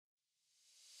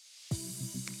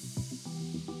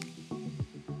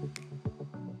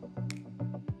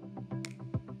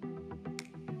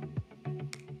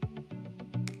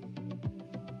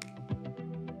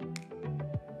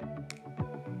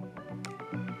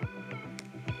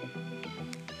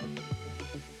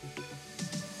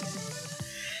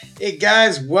Hey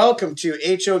guys, welcome to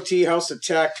HOT House of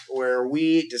Tech, where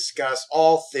we discuss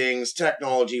all things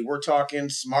technology. We're talking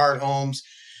smart homes,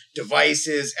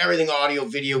 devices, everything audio,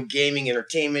 video, gaming,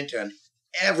 entertainment, and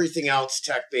everything else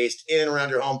tech-based in and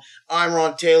around your home. I'm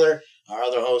Ron Taylor, our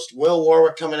other host, Will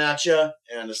Warwick, coming at you,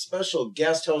 and a special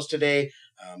guest host today,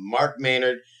 Mark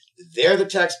Maynard. They're the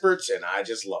Techsperts, and I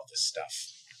just love this stuff.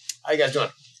 How you guys doing?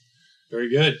 Very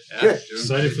good. Yeah, good.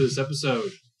 Excited for this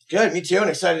episode. Good, me too, and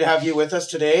excited to have you with us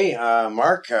today.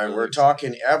 Mark, we're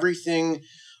talking everything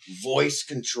voice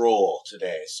control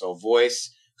today. So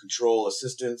voice control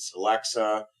assistants,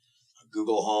 Alexa,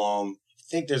 Google Home. I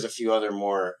think there's a few other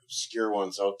more obscure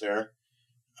ones out there.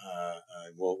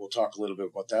 We'll talk a little bit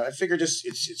about that. I figured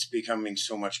it's becoming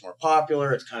so much more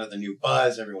popular. It's kind of the new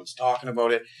buzz. Everyone's talking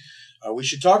about it. We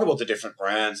should talk about the different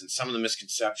brands and some of the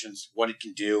misconceptions, what it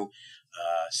can do,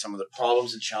 some of the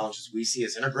problems and challenges we see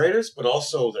as integrators, but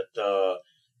also that the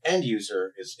end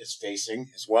user is facing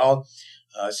as well.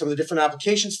 Some of the different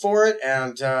applications for it,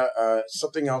 and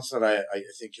something else that I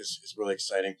think is really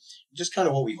exciting. Just kind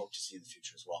of what we hope to see in the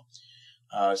future as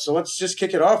well. So let's just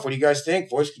kick it off. What do you guys think?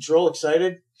 Voice control,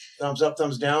 excited? Thumbs up,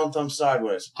 thumbs down, thumbs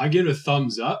sideways? I give it a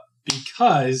thumbs up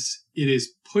because it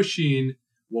is pushing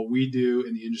what we do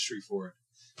in the industry forward.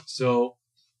 So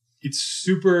it's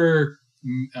super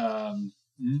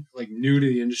new to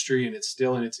the industry, and it's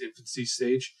still in its infancy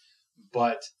stage.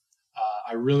 But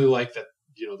I really like that,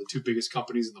 the two biggest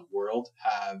companies in the world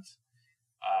have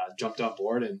jumped on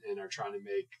board and are trying to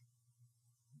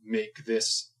make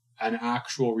this an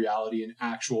actual reality, an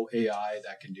actual AI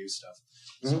that can do stuff.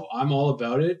 Mm-hmm. So I'm all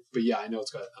about it. But yeah, I know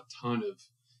it's got a ton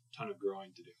of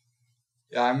growing to do.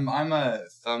 Yeah, I'm a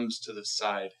thumbs to the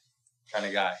side kind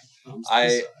of guy.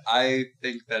 I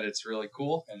think that it's really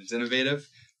cool and it's innovative,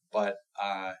 but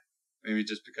maybe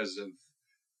just because of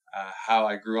how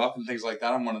I grew up and things like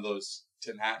that, I'm one of those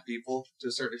tin hat people to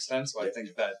a certain extent. So I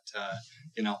think that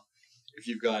if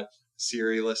you've got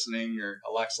Siri listening or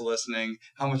Alexa listening,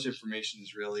 how much information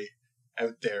is really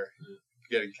out there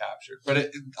getting captured?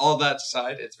 But all that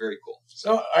aside, it's very cool.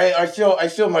 So I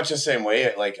feel much the same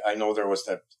way. Like, I know there was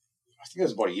I think it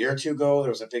was about a year or two ago, there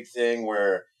was a big thing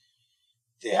where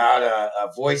they had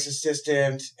a voice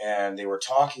assistant and they were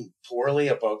talking poorly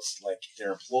about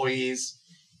their employees,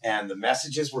 and the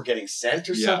messages were getting sent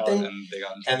or something.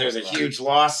 And there's a huge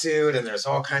lawsuit, and there's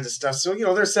all kinds of stuff. So,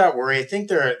 there's that worry. I think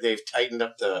they've tightened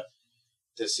up the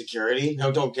security. Now,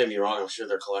 don't get me wrong. I'm sure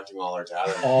they're collecting all our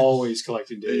data. Always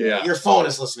collecting data. Yeah. Your phone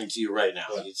is listening to you right now.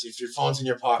 Yeah. If your phone's in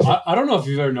your pocket. I don't know if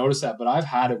you've ever noticed that, but I've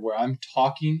had it where I'm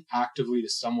talking actively to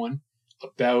someone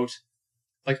about,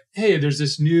 hey, there's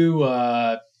this new,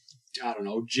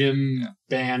 gym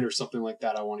band or something like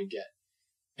that I want to get.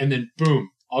 And then,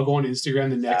 boom, I'll go on Instagram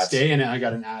the next day and I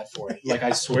got an ad for it. Yeah.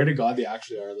 I swear to God, they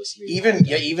actually are listening.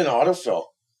 Even autofill.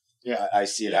 Yeah, I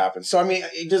see it happen. So,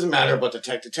 it doesn't matter about the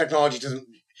technology doesn't,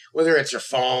 whether it's your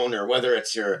phone or whether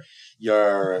it's your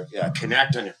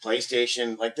Kinect on your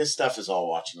PlayStation, this stuff is all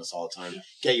watching us all the time. Yeah.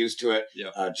 Get used to it.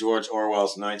 Yeah. George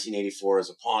Orwell's 1984 is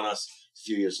upon us, a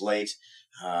few years late.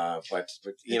 But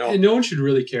and no one should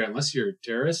really care unless you're a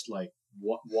terrorist.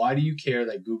 Why do you care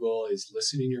that Google is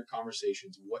listening to your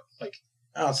conversations?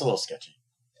 It's a little sketchy.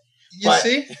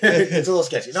 See? It's a little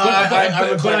sketchy. No,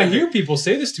 but I hear people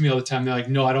say this to me all the time. They're like,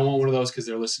 no, I don't want one of those because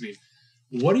they're listening.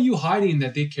 What are you hiding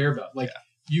that they care about?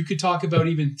 You could talk about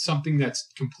even something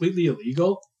that's completely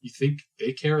illegal. You think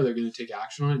they care or they're going to take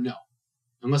action on it? No.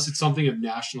 Unless it's something of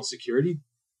national security,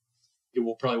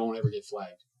 it probably won't ever get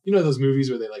flagged. Those movies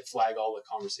where they flag all the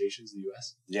conversations in the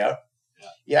U.S.? Yeah.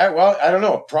 Well, I don't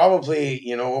know.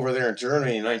 Probably, over there in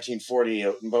Germany in about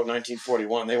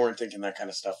 1941, they weren't thinking that kind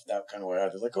of stuff that kind of way.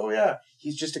 They're like, oh yeah,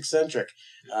 he's just eccentric.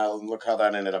 Look how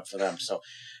that ended up for them. So,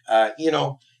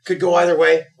 could go either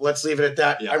way. Let's leave it at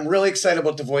that. Yeah. I'm really excited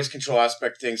about the voice control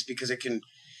aspect of things because it can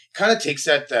kind of takes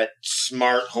that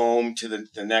smart home to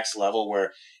the next level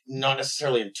where not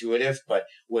necessarily intuitive, but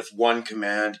with one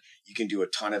command, you can do a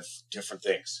ton of different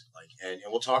things. And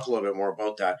we'll talk a little bit more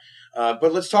about that.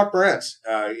 But let's talk brands.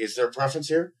 Is there a preference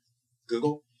here?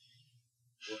 Google?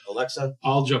 Alexa?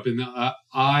 I'll jump in.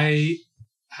 I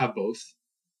have both.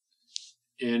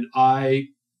 And I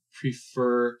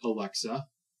prefer Alexa.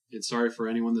 And sorry for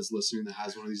anyone that's listening that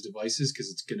has one of these devices because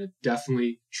it's going to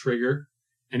definitely trigger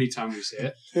anytime we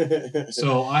say it.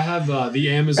 So I have the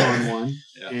Amazon one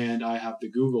and I have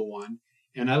the Google one.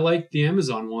 And I like the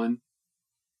Amazon one.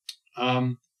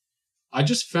 I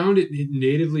just found it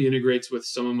natively integrates with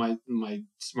some of my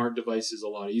smart devices a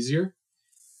lot easier.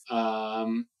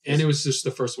 And it was just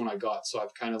the first one I got. So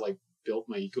I've kind of built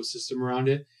my ecosystem around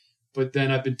it. But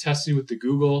then I've been testing with the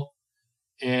Google,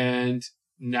 and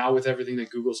now with everything that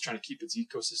Google's trying to keep its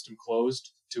ecosystem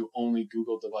closed to only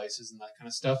Google devices and that kind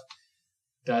of stuff,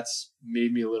 that's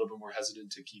made me a little bit more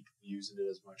hesitant to keep using it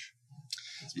as much.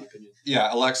 That's my opinion.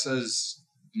 Yeah, Alexa's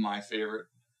my favorite.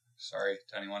 Sorry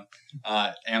to anyone.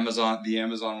 The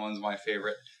Amazon one's my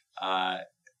favorite.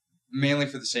 Mainly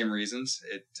for the same reasons.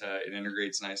 It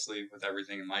integrates nicely with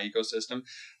everything in my ecosystem.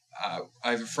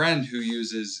 I have a friend who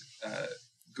uses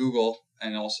Google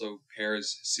and also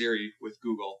pairs Siri with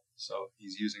Google. So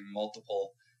he's using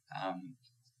multiple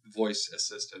voice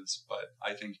assistants. But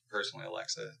I think personally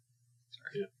Alexa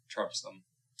trumps them.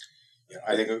 Yeah,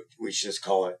 I think we should just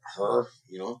call it her,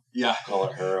 Yeah. Call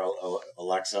it her,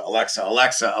 Alexa.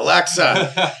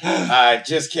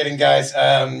 Just kidding, guys.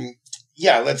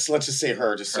 Let's just say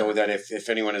her, just so that if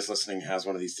anyone is listening has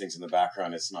one of these things in the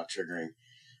background, it's not triggering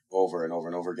over and over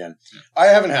and over again. Yeah. I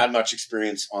haven't had much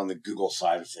experience on the Google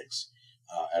side of things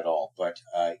at all, but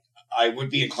I would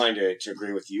be inclined to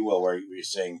agree with you, Will, where you're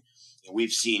saying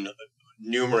we've seen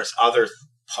numerous other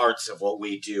parts of what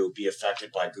we do be affected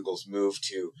by Google's move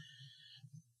to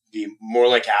be more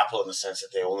like Apple in the sense that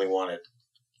they only wanted,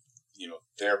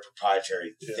 their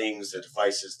proprietary things, the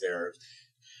devices, their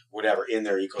whatever in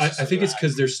their ecosystem. I think it's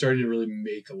because they're starting to really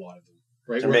make a lot of them,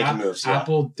 right? They're making moves. Yeah.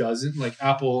 Apple doesn't, like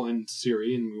Apple and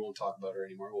Siri, and we won't talk about her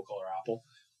anymore. We'll call her Apple.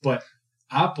 But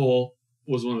Apple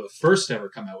was one of the first to ever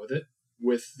come out with it,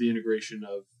 with the integration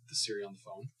of the Siri on the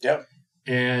phone. Yep.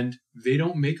 And they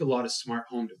don't make a lot of smart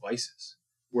home devices,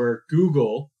 where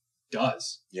Google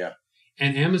does. Yeah.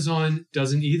 And Amazon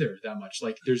doesn't either that much.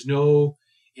 Like, there's no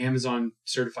Amazon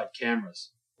certified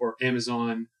cameras or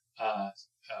Amazon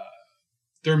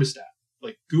thermostat.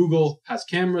 Like, Google has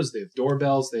cameras, they have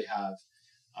doorbells, they have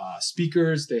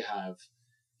speakers, they have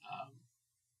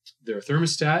their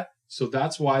thermostat. So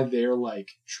that's why they're like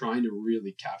trying to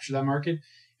really capture that market.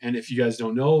 And if you guys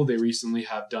don't know, they recently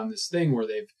have done this thing where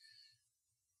they've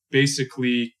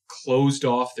basically closed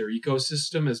off their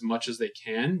ecosystem as much as they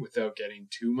can without getting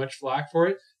too much flack for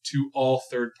it to all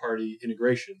third-party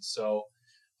integrations. So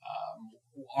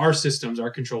our systems, our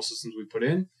control systems we put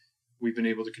in, we've been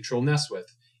able to control Nest with.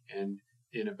 And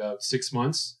in about 6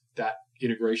 months, that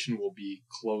integration will be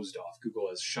closed off. Google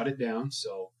has shut it down.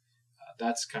 So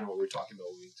that's kind of what we're talking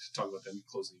about when we talk about them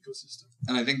closing the ecosystem.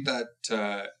 And I think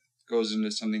that goes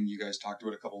into something you guys talked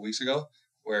about a couple of weeks ago,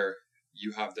 where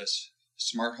you have this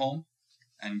smart home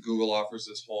and Google offers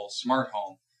this whole smart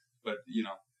home, but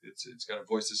it's got a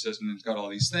voice assistant, it's got all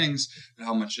these things, but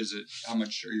how much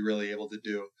are you really able to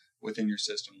do within your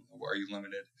system? Are you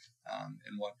limited?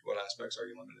 And what aspects are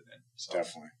you limited in? So.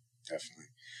 Definitely.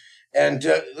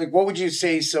 And what would you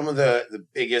say some of the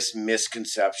biggest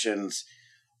misconceptions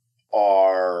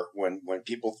are when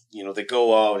people, they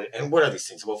go out and what are these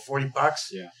things? About $40?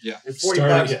 Yeah.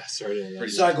 $40.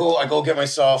 So I go get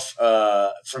myself,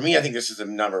 for me, I think this is the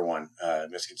number one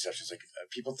misconception. It's like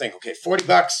people think, okay,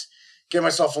 $40, get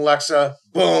myself Alexa,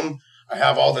 boom, I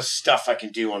have all this stuff I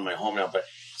can do on my home now, but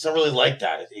it's not really like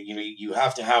that. You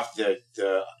have to have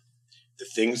the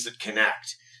things that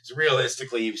connect. So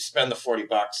realistically, you spend the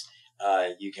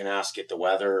 $40, you can ask it the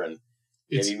weather and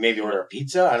maybe order a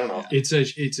pizza. I don't know. It's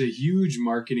a huge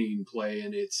marketing play,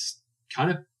 and it's kind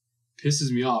of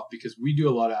pisses me off because we do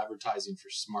a lot of advertising for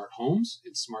smart homes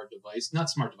and not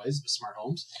smart devices, but smart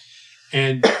homes.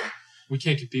 And we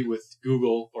can't compete with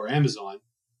Google or Amazon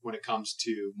when it comes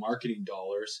to marketing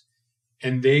dollars.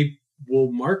 And they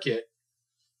will market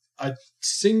a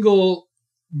single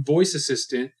voice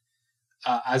assistant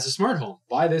as a smart home.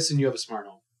 Buy this and you have a smart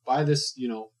home. Buy this,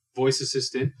 voice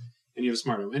assistant and you have a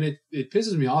smart home. And it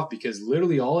pisses me off because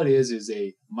literally all it is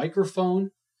a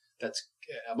microphone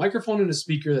and a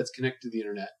speaker that's connected to the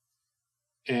internet.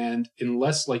 And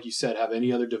unless, like you said, have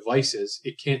any other devices,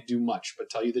 it can't do much but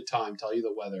tell you the time, tell you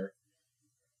the weather.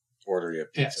 Order you a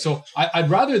pizza. Yeah, so I'd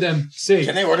rather them say...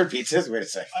 Can they order pizzas? Wait a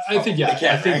second. I think, yeah.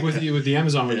 I think with the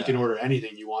Amazon one, you can order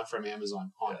anything you want from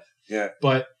Amazon on it. Yeah.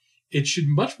 But it should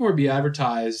much more be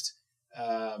advertised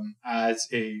as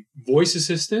a voice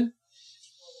assistant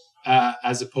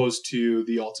as opposed to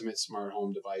the ultimate smart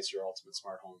home device or ultimate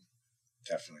smart home.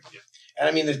 Definitely. Yeah. And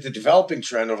I mean, the developing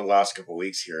trend over the last couple of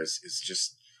weeks here is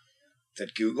just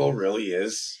that Google really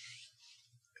is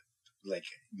like,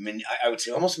 I would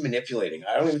say almost manipulating.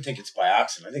 I don't even think it's by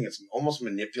accident. I think it's almost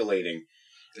manipulating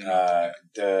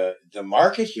the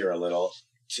market here a little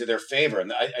to their favor.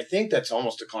 And I think that's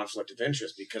almost a conflict of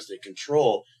interest because they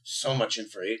control so much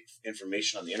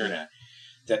information on the internet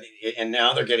and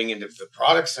now they're getting into the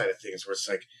product side of things where it's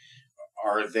like,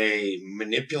 are they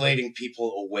manipulating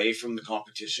people away from the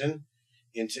competition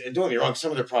and don't get me wrong,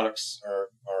 some of their products are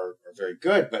very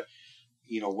good, but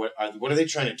what are they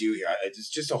trying to do here? It's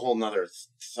just a whole nother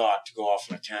thought to go off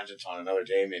on a tangent on another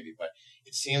day, maybe. But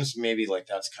it seems maybe like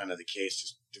that's kind of the case,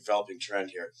 just developing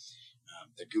trend here.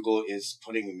 That Google is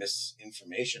putting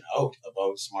misinformation out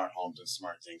about smart homes and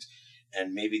smart things,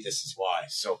 and maybe this is why.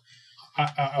 So,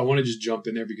 I want to just jump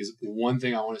in there because one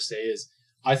thing I want to say is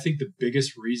I think the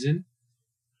biggest reason,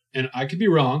 and I could be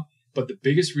wrong, but the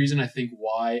biggest reason I think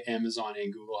why Amazon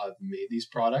and Google have made these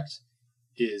products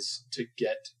is to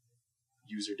get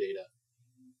user data.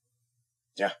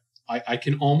 Yeah. I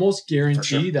can almost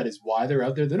guarantee that is why they're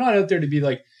out there. They're not out there to be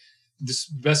like this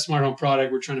best smart home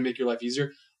product. We're trying to make your life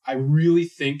easier. I really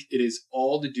think it is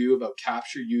all to do about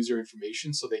capture user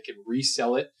information so they can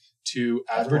resell it to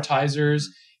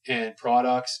advertisers and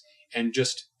products. And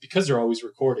just because they're always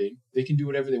recording, they can do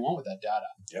whatever they want with that data.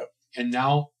 Yep. And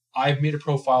now I've made a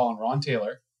profile on Ron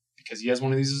Taylor because he has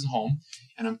one of these at his home,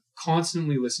 and I'm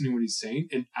constantly listening to what he's saying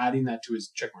and adding that to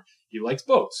his checkmark. He likes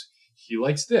boats. He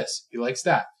likes this. He likes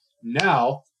that.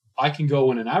 Now I can go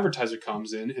when an advertiser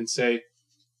comes in and say,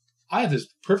 I have this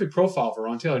perfect profile for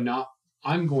Ron Taylor. Now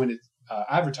I'm going to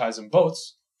advertise him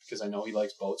boats because I know he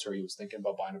likes boats, or he was thinking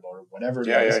about buying a boat or whatever it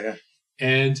is. Yeah.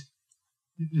 And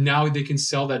now they can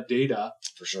sell that data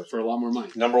for sure for a lot more money.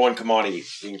 Number one commodity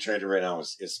being traded right now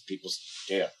is people's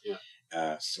data.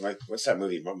 Yeah. So what's that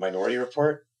movie, Minority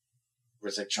Report? Where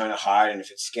it's like trying to hide, and if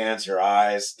it scans your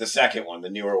eyes, the second one, the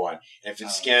newer one, and if it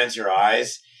scans your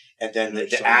eyes, and then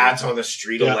the ads on the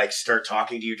street will like start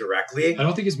talking to you directly. I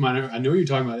don't think it's Minority. I know what you're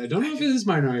talking about. I don't know if it is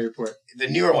Minority Report. The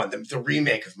newer one, the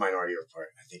remake of Minority Report,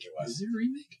 I think it was. Is it a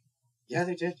remake? Yeah,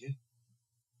 they did. Yeah.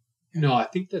 No, I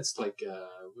think that's like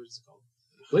what is it called?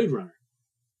 Blade Runner.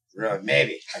 Really?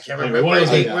 Maybe. I can't remember.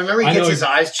 Anyway, remember he gets his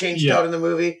eyes changed out in the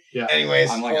movie? Yeah. Anyways.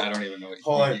 I'm like, I don't even know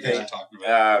what you guys are talking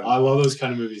about. I love those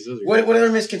kind of movies. What other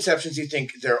misconceptions do you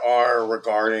think there are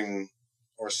regarding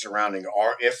or surrounding,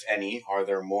 or if any, are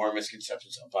there more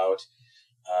misconceptions about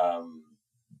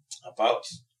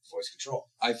voice control?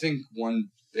 I think one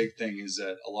big thing is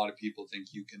that a lot of people think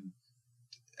you can,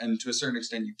 and to a certain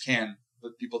extent you can,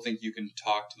 but people think you can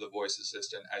talk to the voice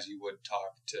assistant as you would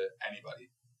talk to anybody.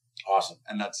 Awesome.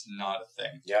 And that's not a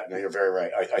thing. Yeah, no, you're very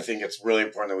right. I think it's really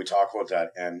important that we talk about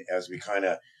that. And as we kind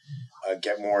of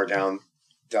get more down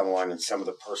the line in some of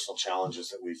the personal challenges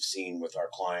that we've seen with our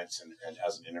clients and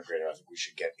as an integrator, I think we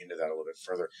should get into that a little bit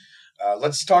further.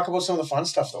 Let's talk about some of the fun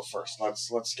stuff though first.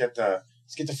 Let's get the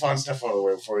fun stuff out of the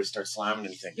way before we start slamming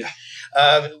anything.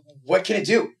 Yeah. What can it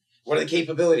do? What are the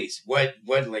capabilities? What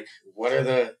are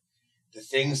the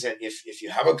things that if you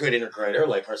have a good integrator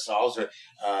like ourselves, or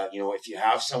if you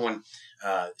have someone,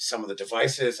 some of the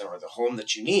devices or the home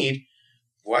that you need,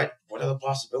 what are the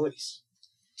possibilities?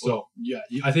 So yeah,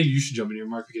 I think you should jump in here,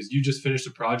 Mark, because you just finished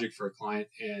a project for a client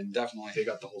and definitely they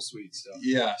got the whole suite. So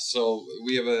yeah, so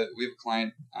we have a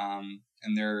client,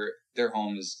 and their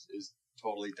home is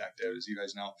totally decked out, as you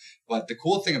guys know. But the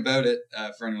cool thing about it,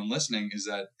 for anyone listening, is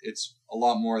that it's a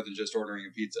lot more than just ordering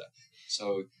a pizza.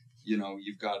 So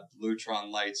you've got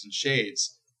Lutron lights and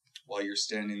shades while you're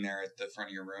standing there at the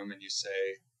front of your room, and you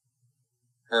say,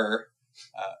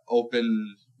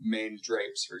 open main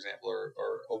drapes, for example,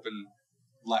 or open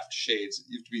left shades.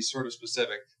 You have to be sort of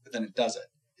specific, but then it does it.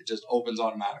 It just opens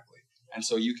automatically. And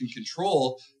so you can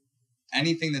control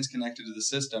anything that's connected to the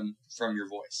system from your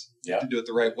voice. You have to do it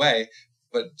the right way,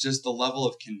 but just the level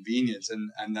of convenience,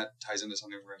 and that ties into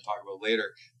something we're going to talk about later,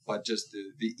 but just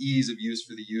the ease of use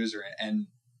for the user. And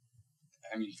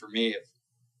I mean, for me,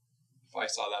 if I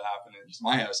saw that happen in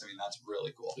my house, I mean, that's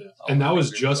really cool. Yeah. And that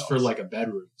was just for like a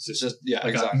bedroom. It's just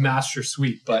like a master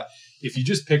suite. But if you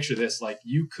just picture this, like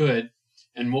you could,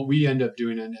 and what we end up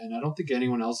doing, and I don't think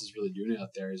anyone else is really doing it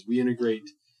out there, is we integrate,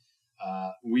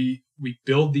 we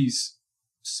build these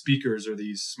speakers or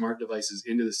these smart devices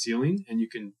into the ceiling, and you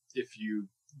can, if you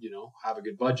have a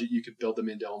good budget, you could build them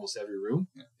into almost every room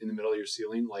in the middle of your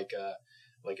ceiling, like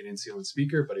an in-ceiling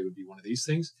speaker, but it would be one of these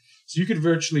things. So you could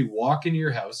virtually walk into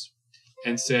your house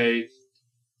and say,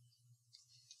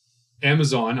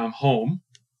 Amazon, I'm home.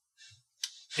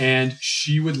 And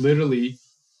she would literally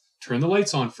turn the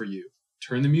lights on for you,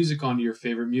 turn the music on to your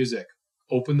favorite music,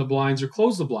 open the blinds or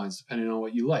close the blinds, depending on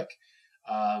what you like.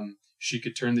 She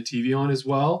could turn the TV on as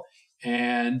well.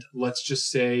 And let's just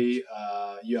say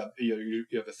you have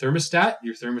a thermostat.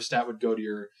 Your thermostat would go to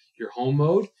your home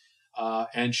mode.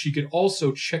 And she could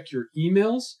also check your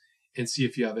emails and see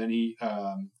if you have any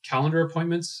calendar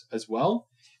appointments as well,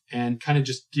 and kind of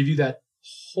just give you that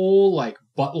whole like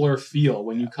butler feel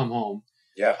when you come home.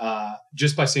 Yeah.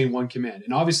 Just by saying one command.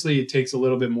 And obviously it takes a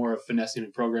little bit more of finessing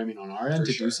and programming on our end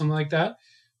to do something like that.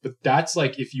 But that's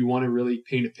like, if you want to really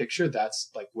paint a picture,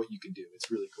 that's like what you can do. It's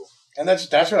really cool. And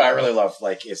that's what I really love.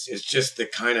 Like, it's just the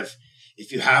kind of,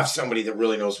 if you have somebody that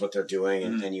really knows what they're doing,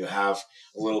 and you have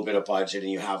a little bit of budget,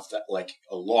 and you have that, like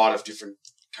a lot of different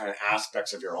kind of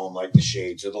aspects of your home, like the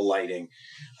shades or the lighting,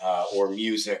 or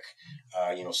music,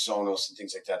 Sonos and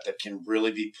things like that, that can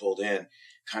really be pulled in,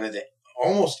 kind of the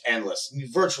almost endless,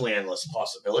 virtually endless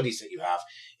possibilities that you have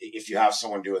if you have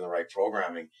someone doing the right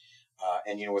programming.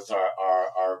 And with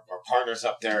our partners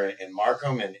up there in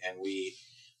Markham, and we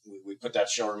put that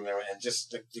showroom there, and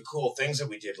just the cool things that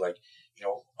we did, like,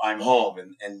 I'm home,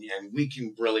 and we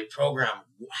can really program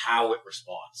how it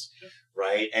responds,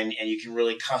 right? And you can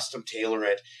really custom tailor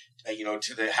it,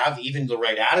 to have even the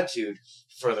right attitude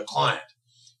for the client,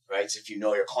 right? So if you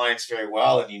know your clients very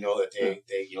well, and that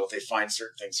they find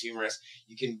certain things humorous,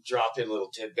 you can drop in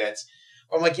little tidbits.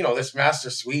 Or I'm like, this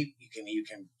master suite, you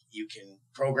can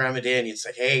program it in. It's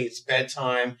like, hey, it's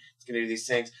bedtime. It's going to do these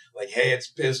things. Like, hey, it's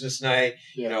business night.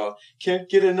 Can't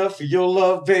get enough of your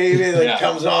love, baby. Like,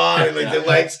 comes on, and the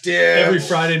lights dim. Every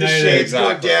Friday night, the shades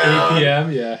go down. 8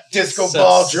 p.m. Yeah. Disco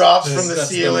ball drops from the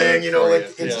ceiling.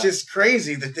 It's just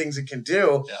crazy the things it can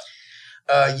do.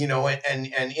 Yeah.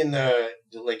 And in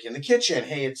the kitchen,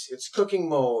 hey, it's cooking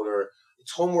mode, or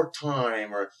it's homework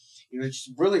time, or it's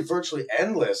really virtually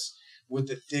endless with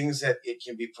the things that it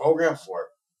can be programmed for.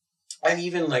 And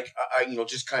even like,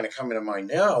 just kind of coming to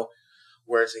mind now,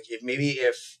 where it's like, if maybe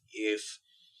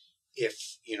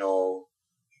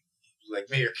like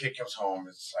maybe your kid comes home,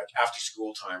 it's like after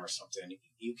school time or something,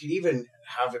 you could even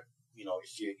have it,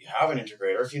 if you have an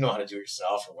integrator, if you know how to do it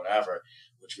yourself or whatever,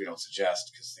 which we don't suggest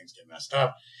because things get messed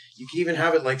up, you can even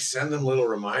have it like send them little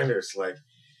reminders, like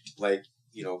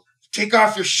take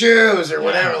off your shoes or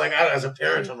whatever. Like, as a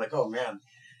parent, I'm like, oh man,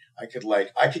 I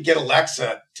could get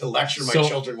Alexa to lecture my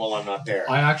children while I'm not there.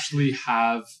 I actually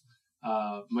have,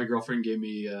 my girlfriend gave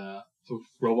me a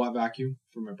robot vacuum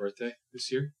for my birthday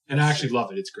this year, and I actually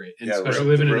love it. It's great, and especially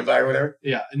living in a Roomba or whatever.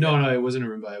 Yeah, no, it wasn't a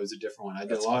Roomba. It was a different one. I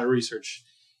did a lot of research,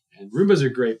 and Roombas are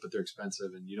great, but they're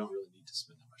expensive, and you don't really need to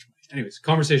spend that much money. Anyways,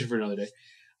 conversation for another day.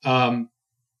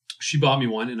 She bought me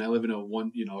one, and I live in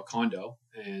a condo,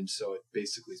 and so it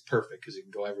basically is perfect because it can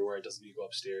go everywhere. It doesn't need to go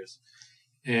upstairs,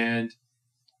 and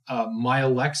my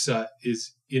Alexa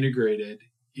is integrated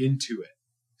into it,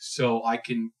 so I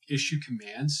can issue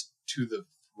commands to the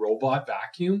robot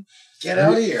vacuum. Get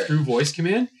out of here through voice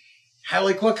command. How?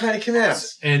 Like, what kind of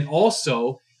commands? And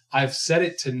also, I've set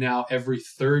it to now every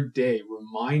third day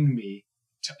remind me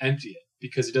to empty it,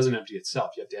 because it doesn't empty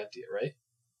itself. You have to empty it, right?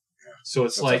 Yeah. So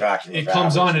it's like it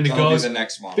comes on and it goes the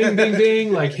next one. Bing, bing,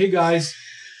 bing. Like, hey guys,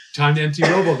 time to empty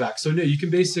RoboVac. So no, you can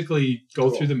basically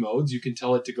go through the modes. You can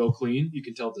tell it to go clean. You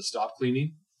can tell it to stop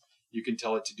cleaning. You can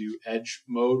tell it to do edge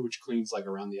mode, which cleans like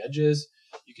around the edges.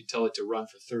 You can tell it to run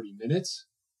for 30 minutes,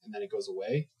 and then it goes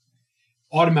away.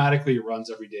 Automatically, it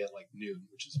runs every day at like noon,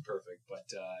 which is perfect. But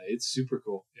it's super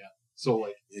cool. Yeah. So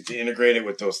like, to integrate it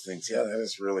with those things. Yeah, that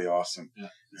is really awesome. Yeah,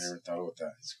 I never thought about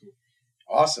that. It's cool.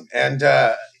 Awesome. And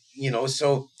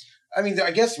so I mean,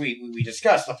 I guess we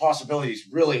discussed the possibilities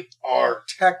really are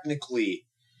technically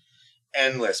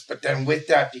endless, but then with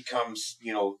that becomes,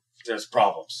 there's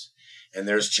problems and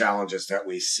there's challenges that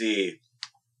we see,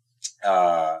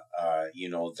 that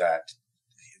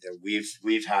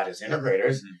we've had as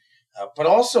integrators, but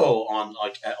also on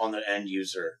the end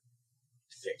user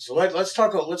thing. So let's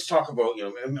talk about,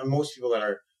 most people that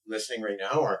are listening right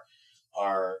now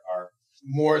are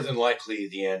more than likely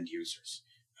the end users.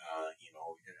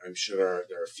 I'm sure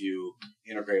there are a few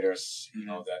integrators,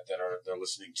 that are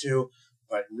listening too,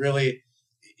 but really,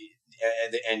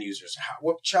 the end users.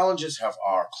 What challenges have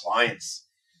our clients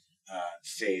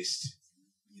faced?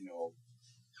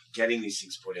 Getting these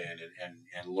things put in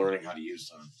and learning how to use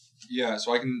them. Yeah,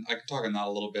 so I can talk on that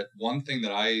a little bit. One thing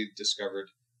that I discovered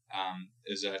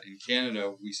is that in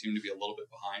Canada we seem to be a little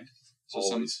bit behind. So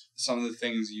some of the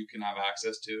things you can have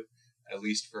access to, at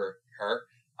least for her,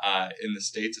 in the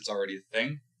States it's already a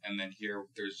thing. And then here,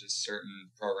 there's just certain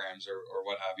programs or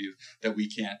what have you that we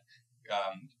can't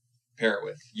pair it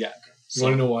with yet. You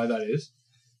want to know why that is?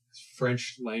 It's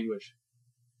French language.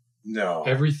 No.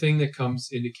 Everything that comes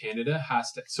into Canada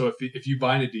has to. So if you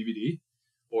buy in a DVD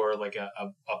or like a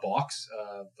box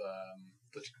of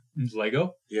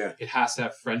Lego, it has to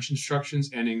have French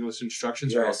instructions and English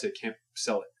instructions, or else they can't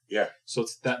sell it. Yeah. So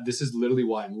this is literally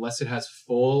why, unless it has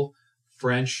full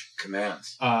French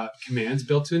commands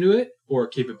built into it or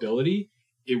capability,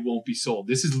 it won't be sold.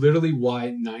 This is literally why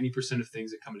 90% of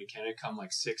things that come into Canada come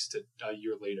like 6 to a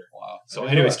year later. Wow. So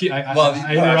anyways,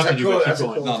 I interrupted you, but keep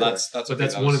going. No, that's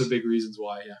one of the big reasons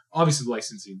why. Yeah, obviously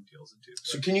licensing deals into.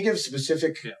 So can you give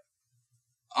specific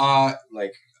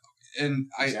Like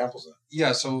and examples of that.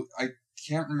 Yeah, so I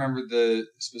can't remember the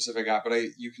specific app, but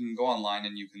you can go online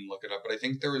and you can look it up. But I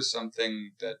think there was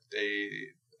something that they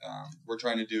were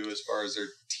trying to do as far as their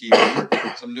TV,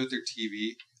 something to do with their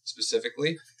TV specifically.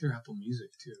 I think they're Apple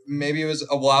Music too. Maybe it was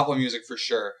Apple Music for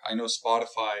sure. I know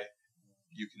Spotify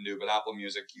you can do, but Apple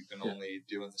Music you can only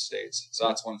do in the States. So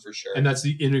that's one for sure. And that's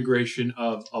the integration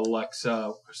of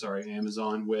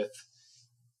Amazon with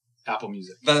Apple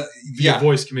Music. Via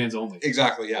voice commands only.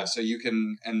 Exactly, yeah. So you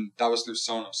can, and that was through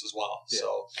Sonos as well. Yeah.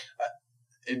 So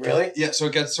really? Yeah, so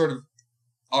it gets sort of,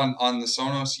 on the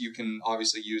Sonos, you can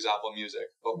obviously use Apple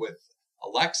Music, but with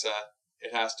Alexa,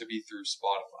 it has to be through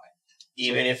Spotify.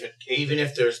 Even if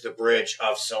there's the bridge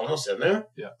of Sonos in there?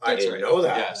 Yeah. I didn't know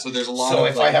that. Yeah, so there's a lot so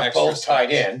of if I have extra both stuff.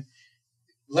 tied in,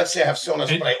 let's say I have Sonos,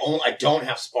 but I don't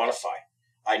have Spotify.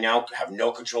 I now have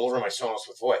no control over my Sonos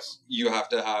with voice. You have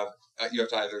to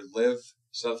either live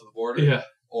south of the border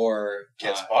or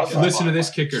get Spotify. Listen to this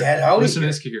kicker. Listen to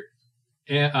this kicker.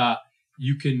 And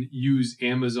you can use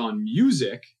Amazon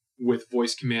Music with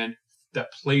voice command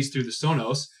that plays through the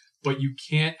Sonos, but you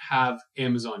can't have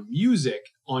Amazon Music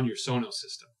on your Sonos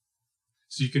system.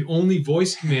 So you can only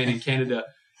voice command in Canada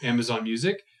Amazon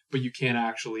Music, but you can't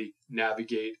actually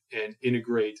navigate and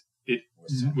integrate it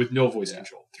with no voice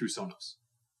control through Sonos.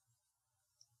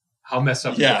 How messed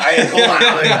up? Yeah.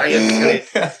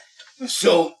 Hold on.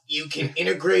 So you can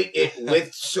integrate it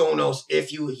with Sonos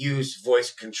if you use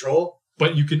voice control,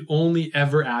 but you can only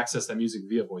ever access that music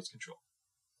via voice control.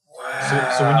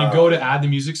 Wow. So when you go to add the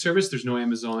music service, there's no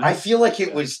Amazon. I feel like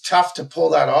it was tough to pull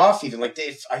that off. Even like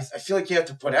I feel like you have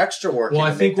to put extra work. Well,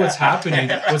 in I think what's happening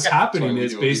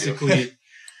is is basically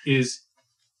is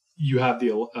you have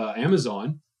the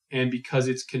Amazon, and because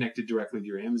it's connected directly to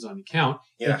your Amazon account,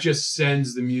 it just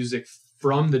sends the music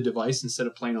from the device instead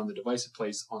of playing on the device. It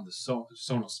plays on the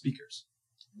Sonos speakers.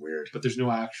 Weird, but there's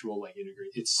no actual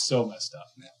integrate. It's so messed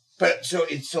up. Yeah. But so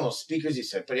it's Sonos speakers, you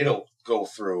said, but it'll go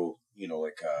through. You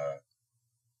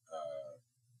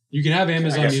can have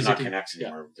Amazon Music. Not connects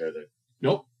anymore.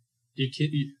 Nope.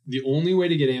 The only way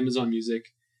to get Amazon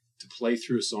Music to play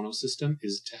through a Sonos system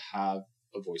is to have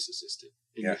a voice assistant,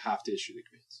 and you have to issue the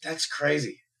commands. That's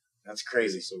crazy.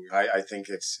 So weird. I think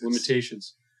it's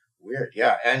limitations. Weird,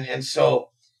 yeah, and so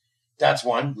that's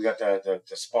one. We got the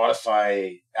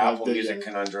Spotify, Apple Music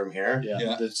conundrum here.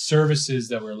 Yeah, the services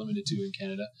that we're limited to in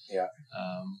Canada. Yeah.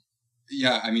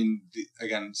 Yeah, I mean,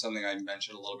 again, something I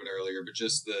mentioned a little bit earlier, but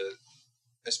just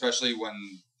especially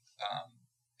when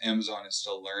Amazon is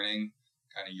still learning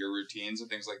kind of your routines and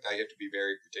things like that, you have to be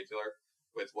very particular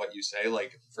with what you say.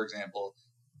 Like, for example,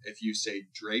 if you say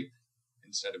drape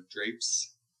instead of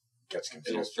drapes, gets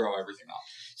confused. It'll throw everything off.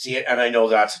 See, and I know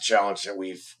that's a challenge that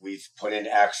we've put in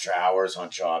extra hours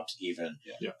on jobs, even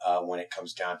when it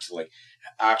comes down to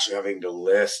actually having to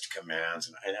list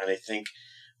commands, and I think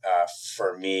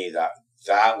for me that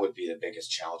would be the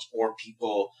biggest challenge. Or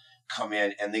people come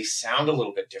in and they sound a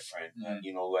little bit different,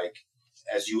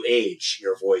 as you age,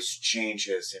 your voice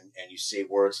changes and you say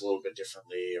words a little bit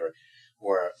differently,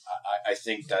 or I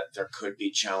think that there could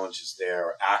be challenges there,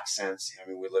 or accents. I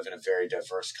mean, we live in a very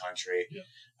diverse country. Yeah.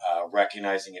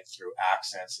 Recognizing it through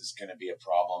accents is going to be a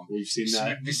problem. We've seen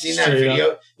that. You've seen that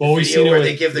video? Well, we've seen where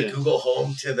they give the Google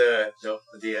Home to the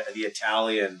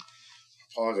Italian.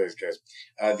 Apologize, guys.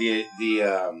 The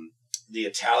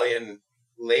Italian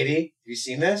lady. Have you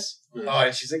seen this? Yeah. Oh,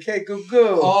 and she's like, "Hey, go."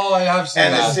 Oh, I have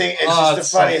seen that. It's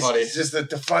just the funniest. So it's just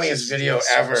the funniest video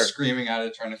ever. Screaming at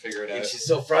it, trying to figure it out. And she's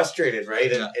so frustrated,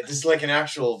 right? And this is like an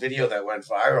actual video that went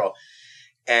viral,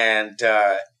 and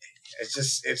it's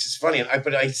just funny.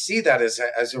 But I see that as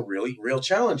a really real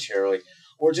challenge here,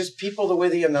 or just people, the way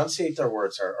they enunciate their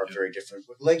words are very different.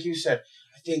 But like you said,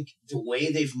 I think the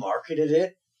way they've marketed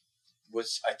it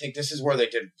I think this is where they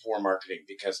did poor marketing,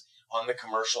 because on the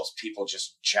commercials, people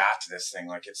just chat to this thing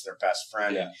like it's their best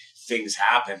friend and things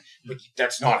happen. But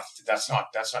that's not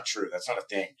true. That's not a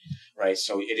thing, right?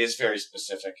 So it is very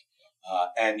specific,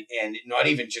 and not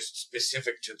even just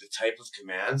specific to the type of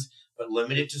commands, but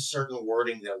limited to certain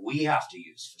wording that we have to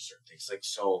use for certain things. I'm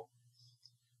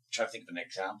trying to think of an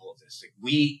example of this.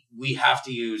 We have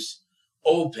to use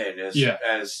open as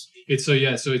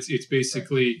it's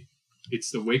basically.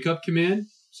 It's the wake up command,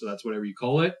 so that's whatever you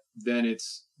call it. Then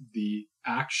it's the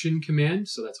action command,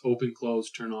 so that's open,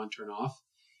 close, turn on, turn off.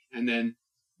 And then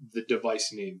the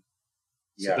device name.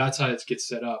 So that's how it gets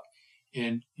set up.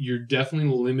 And you're definitely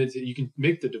limited. You can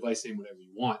make the device name whatever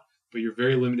you want, but you're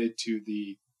very limited to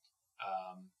the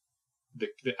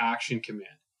action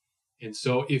command. And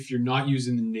so if you're not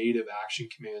using the native action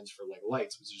commands for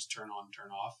lights, which is turn on, turn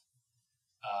off,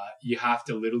 you have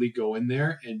to literally go in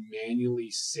there and manually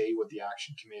say what the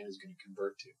action command is going to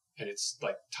convert to. And it's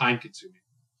like time consuming.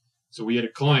 So we had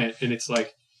a client and it's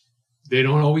like, they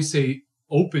don't always say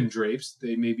open drapes.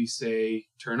 They maybe say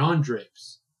turn on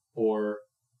drapes or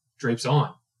drapes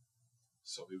on.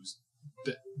 So it was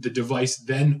the device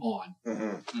then on. Mm-hmm.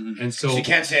 Mm-hmm. And so you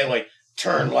can't say like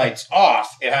turn lights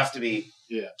off. It has to be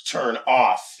turn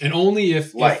off. And only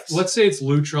if let's say it's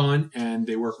Lutron and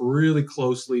they work really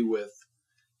closely with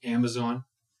Amazon,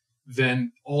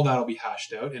 then all that'll be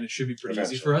hashed out and it should be pretty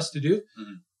easy for us to do.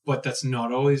 Mm-hmm. But that's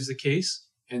not always the case.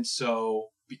 And so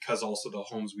because also the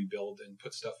homes we build and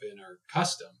put stuff in are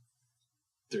custom,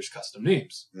 there's custom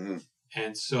names. Mm-hmm.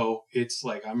 And so it's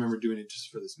like, I remember doing it just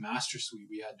for this master suite.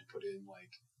 We had to put in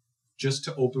like, just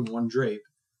to open one drape,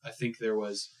 I think there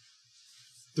was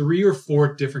 3 or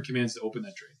 4 different commands to open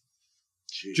that drape.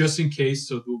 Jeez. Just in case.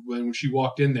 So when she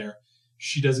walked in there,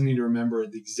 she doesn't need to remember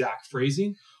the exact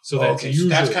phrasing. So that's usually,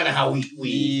 so that's kind of how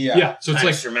we So it's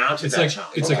like surmounted it's that like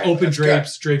challenge. it's like open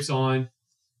drapes, drapes on,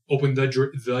 open the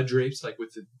drapes, like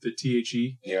with the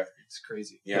THE. Yeah, it's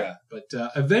crazy. Yeah, but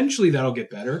eventually that'll get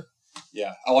better.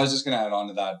 Yeah, I was just going to add on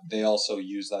to that. They also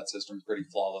use that system pretty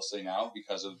flawlessly now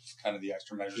because of kind of the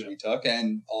extra measures we took,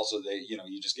 and also they,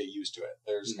 you just get used to it.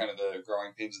 There's kind of the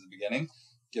growing pains at the beginning.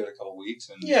 Give it a couple weeks,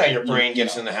 and your brain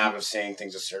gets in the habit of saying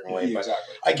things a certain way. But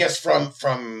exactly. I guess from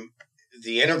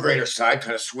the integrator side,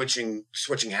 kind of switching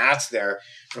hats there.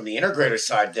 From the integrator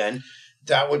side, then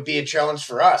that would be a challenge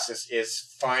for us.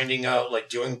 Is finding out, like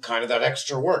doing kind of that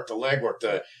extra work, the legwork,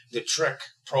 the trick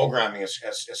programming, as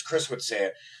Chris would say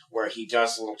it, where he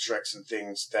does little tricks and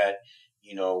things that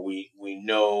we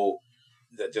know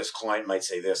that this client might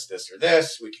say this or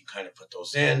this. We can kind of put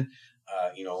those in.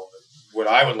 What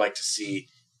I would like to see.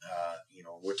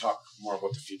 We'll talk more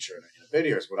about the future in a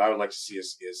video. What I would like to see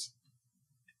is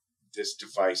this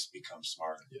device become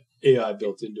smarter. Yeah. AI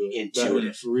built into it.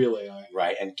 Intuitive. Real AI.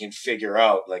 Right, and can figure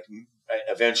out, like,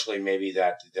 eventually maybe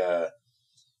that the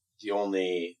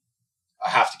only... I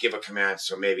have to give a command,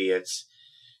 so maybe it's,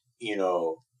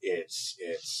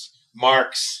 it's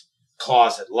Mark's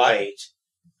closet light,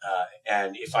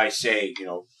 and if I say,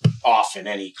 off in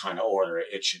any kind of order,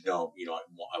 it should know,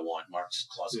 I want Mark's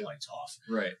closet lights off.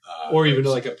 Right. Or even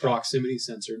like a proximity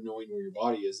sensor knowing where your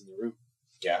body is in the room.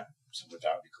 Yeah. Something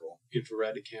that would be cool.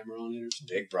 Infrared camera on it or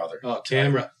something. Big brother. Oh,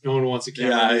 camera. No one wants a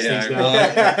camera. The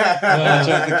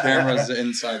cameras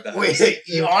inside the house.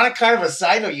 Wait, on a kind of a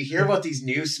side note, you hear about these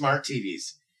new smart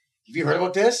TVs. Have you heard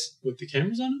about this? With the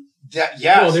cameras on them?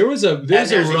 Well, there was a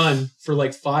run for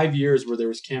like 5 years where there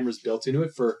was cameras built into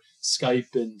it for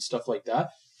Skype and stuff like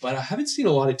that. But I haven't seen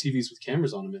a lot of TVs with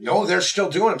cameras on them anymore. No, they're still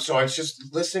doing them. So I was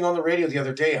just listening on the radio the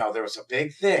other day how there was a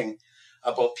big thing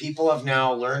about people have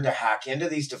now learned to hack into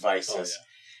these devices. Oh,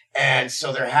 yeah. And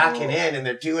so they're hacking in and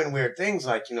they're doing weird things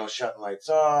like, shutting lights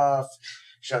off,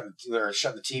 shutting the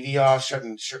TV off,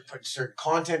 putting certain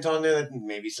content on there that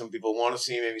maybe some people want to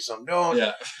see, maybe some don't.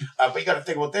 Yeah. But you got to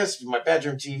think about this. My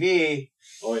bedroom TV.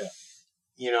 Oh, yeah.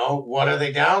 What are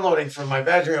they downloading from my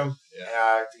bedroom?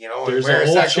 Yeah. There's a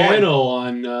whole channel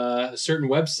on a certain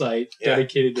website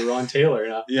dedicated to Ron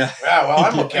Taylor. Yeah. Well,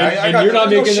 I'm okay. And you're not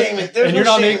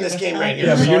making this game right here.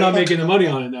 Yeah, but you're not making the money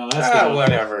on it now. That's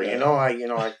whatever.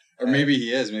 Or maybe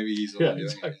he is. Maybe he's the one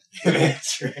doing it.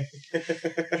 That's right.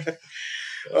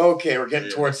 Okay, we're getting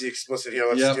towards the explicit here.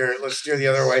 Let's steer the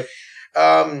other way.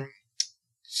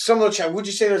 Would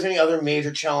you say there's any other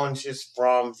major challenges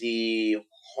from the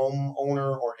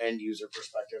homeowner or end user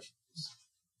perspective?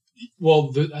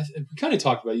 Well, we kind of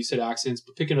talked about it. You said accents,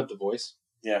 but picking up the voice.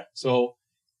 Yeah. So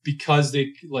because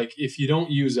if you don't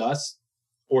use us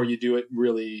or you do it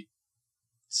really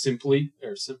simply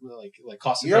or like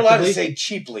cost effectively. You're allowed to say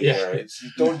cheaply. Yeah.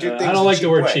 Don't do things. I don't like the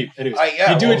word cheap. Anyways,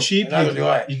 you do it cheap.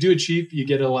 You do it cheap. You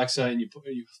get Alexa and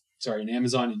an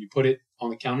Amazon and you put it on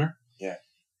the counter. Yeah.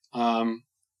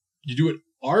 You do it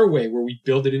our way where we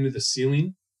build it into the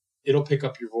ceiling. It'll pick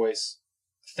up your voice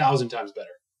 1,000 times better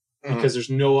because there's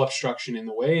no obstruction in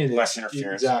the way and less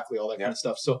interference. Exactly, all that kind of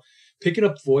stuff. So picking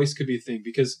up voice could be a thing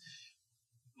because,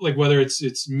 like, whether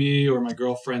it's me or my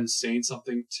girlfriend saying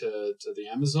something to the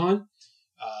Amazon,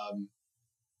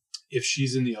 if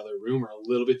she's in the other room or a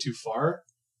little bit too far,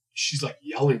 she's like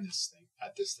yelling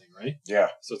at this thing, right? Yeah.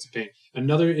 So it's a pain.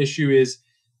 Another issue is,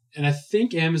 and I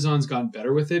think Amazon's gotten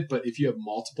better with it, but if you have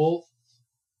multiple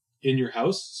in your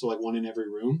house, so like one in every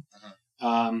room,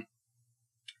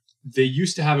 they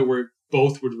used to have it where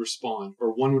both would respond,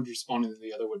 or one would respond and then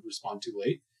the other would respond too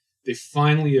late. They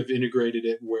finally have integrated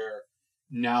it where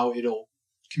now it'll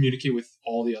communicate with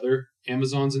all the other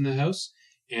Amazons in the house,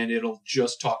 and it'll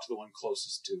just talk to the one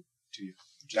closest to you.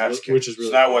 which is really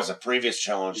so that cool. was a previous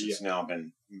challenge that's now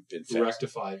been fixed.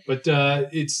 Rectified. But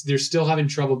they're still having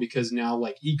trouble because now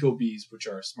like Ecobees, which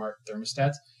are smart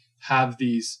thermostats, have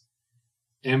these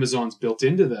Amazons built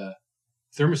into the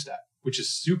thermostat, which is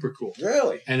super cool.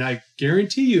 Really? And I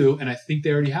guarantee you, and I think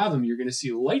they already have them, you're going to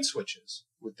see light switches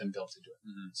with them built into it.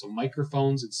 Mm-hmm. So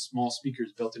microphones and small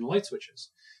speakers built into light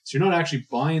switches. So you're not actually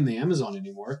buying the Amazon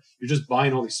anymore. You're just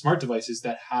buying all these smart devices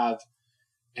that have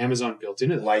Amazon built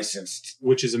into them. Licensed.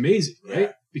 Which is amazing, right?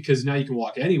 Yeah. Because now you can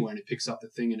walk anywhere and it picks up the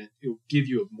thing and it will give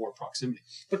you more proximity.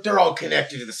 But they're all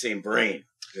connected to the same brain.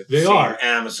 They are.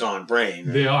 Amazon brain.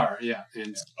 Right? They are, yeah.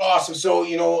 And awesome. So,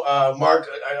 Mark,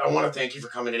 I want to thank you for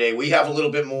coming today. We have a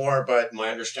little bit more, but my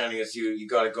understanding is you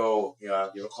got to go. You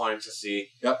have a client to see.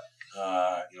 Yep.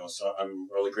 So I'm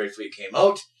really grateful you came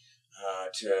out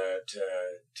to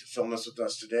film this with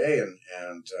us today,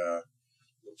 and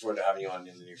look forward to having you on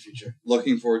in the near future.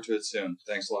 Looking forward to it soon.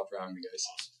 Thanks a lot for having me, guys.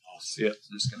 Awesome. see it.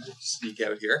 I'm just gonna sneak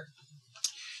out here.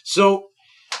 So,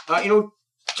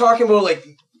 talking about like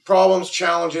problems,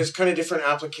 challenges, kind of different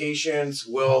applications.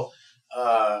 What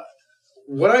I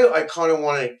kind of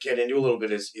want to get into a little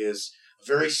bit is a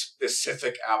very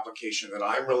specific application that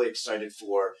I'm really excited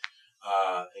for.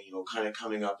 Kind of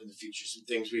coming up in the future, some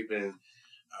things we've been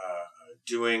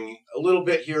doing a little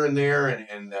bit here and there,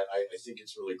 and that I think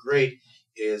it's really great,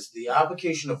 is the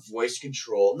application of voice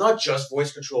control, not just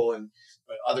voice control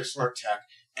but other smart tech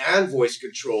and voice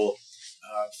control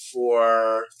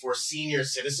for senior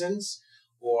citizens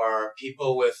or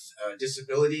people with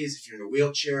disabilities. If you're in a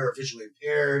wheelchair or visually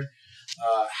impaired,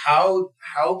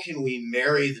 how can we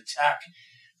marry the tech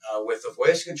with the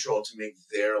voice control to make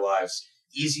their lives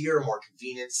easier, more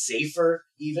convenient, safer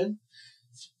even?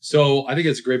 So I think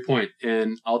it's a great point,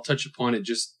 and I'll touch upon it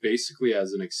just basically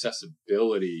as an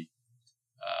accessibility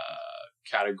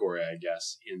category, I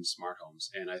guess, in smart homes.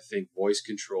 And I think voice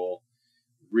control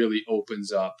really opens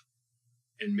up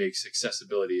and makes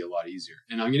accessibility a lot easier.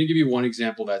 And I'm going to give you one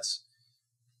example that's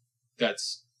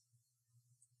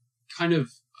kind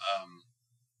of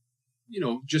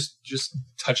just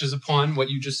touches upon what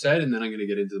you just said, and then I'm going to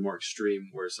get into the more extreme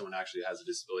where someone actually has a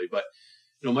disability. But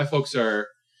my folks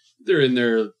they're in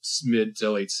their mid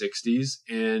to late 60s,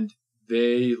 and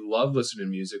they love listening to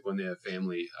music when they have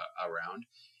family around.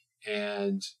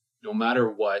 And no matter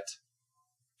what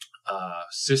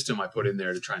system I put in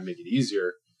there to try and make it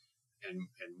easier and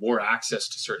more access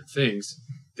to certain things,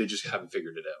 they just haven't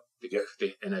figured it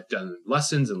out. And I've done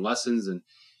lessons and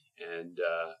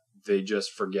they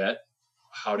just forget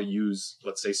how to use,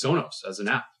 let's say, Sonos as an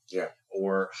app. Yeah.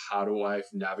 Or how do I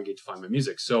navigate to find my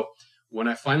music? So when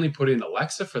I finally put in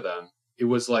Alexa for them, it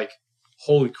was like,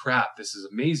 holy crap, this is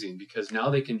amazing, because now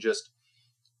they can just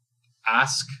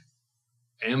ask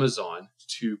Amazon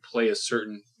to play a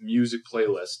certain music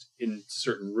playlist in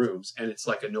certain rooms, and it's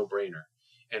like a no-brainer.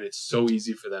 And it's so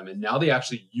easy for them. And now they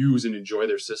actually use and enjoy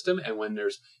their system. And when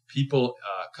there's people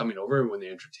coming over and when they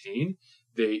entertain,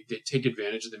 they take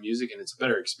advantage of the music, and it's a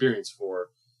better experience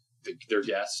for their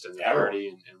guest and the party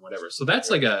and whatever. So that's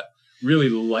like a really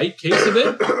light case of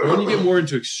it. But when you get more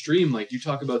into extreme, like you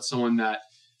talk about someone that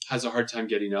has a hard time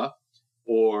getting up,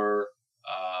 or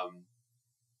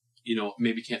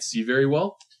maybe can't see very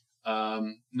well,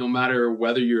 no matter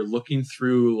whether you're looking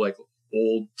through like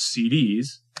old CDs,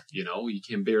 you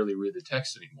can barely read the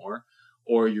text anymore,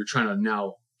 or you're trying to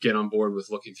now get on board with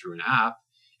looking through an app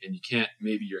and you can't,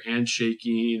 maybe your hand's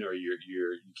shaking, or you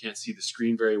can't see the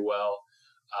screen very well.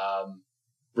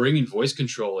 Bringing voice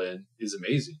control in is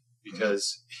amazing,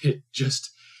 because it just,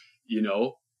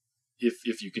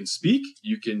 if you can speak,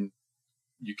 you can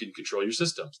control your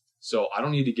system. So I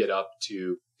don't need to get up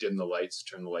to dim the lights,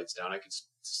 turn the lights down. I can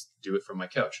do it from my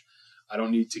couch. I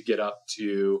don't need to get up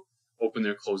to open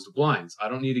or close the blinds. I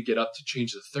don't need to get up to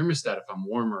change the thermostat if I'm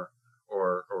warmer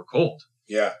or cold.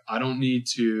 Yeah. I don't need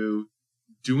to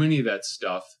do any of that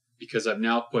stuff, because I've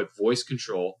now put voice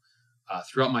control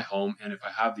throughout my home. And if I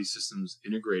have these systems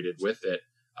integrated with it,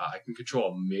 I can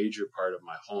control a major part of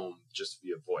my home just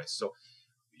via voice. So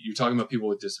you're talking about people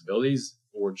with disabilities,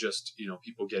 or just,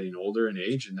 people getting older in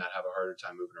age and that have a harder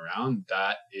time moving around.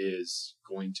 That is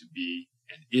going to be,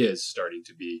 and is starting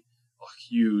to be, a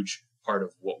huge part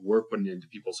of what we're putting into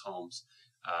people's homes,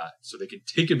 so they can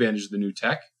take advantage of the new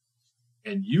tech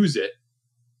and use it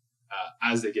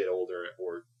as they get older,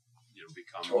 or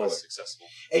become less accessible.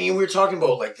 And we were talking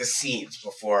about like the scenes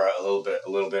before a little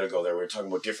bit ago. There we were talking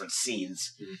about different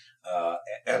scenes,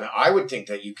 and I would think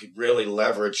that you could really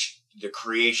leverage the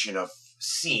creation of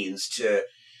scenes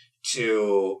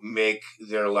to make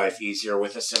their life easier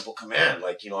with a simple command.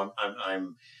 Like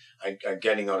I'm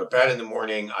getting out of bed in the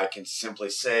morning. I can simply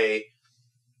say,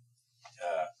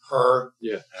 her,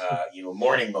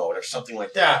 morning mode or something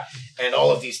like that. And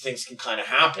all of these things can kind of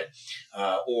happen.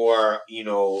 Or,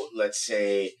 let's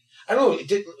say, I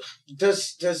don't know,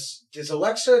 does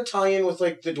Alexa tie in with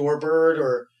like the Doorbird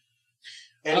or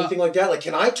anything like that? Like,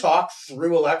 can I talk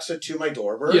through Alexa to my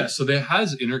Doorbird? Yeah, so it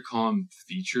has intercom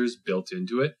features built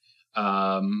into it,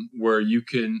 where you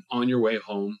can, on your way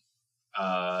home,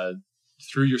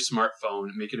 through your smartphone,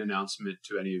 make an announcement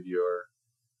to any of your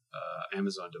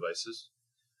Amazon devices.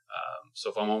 So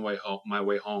if I'm on my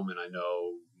way home, and I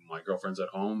know my girlfriend's at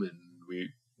home and we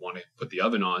want to put the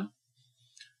oven on,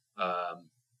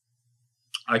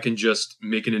 I can just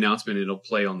make an announcement. It'll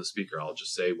play on the speaker. I'll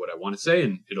just say what I want to say,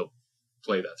 and it'll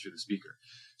play that through the speaker.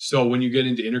 So when you get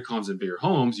into intercoms in bigger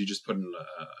homes, you just put an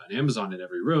Amazon in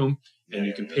every room, and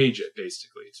you can page it,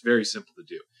 basically. It's very simple to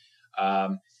do.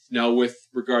 Now, with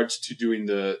regards to doing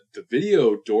the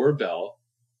video doorbell,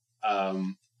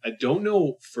 I don't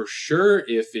know for sure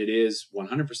if it is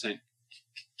 100%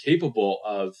 capable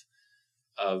of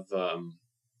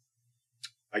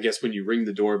I guess when you ring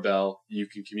the doorbell, you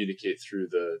can communicate through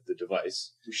the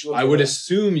device. I would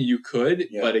assume you could,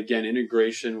 but again,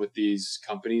 integration with these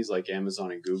companies like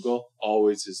Amazon and Google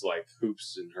always is like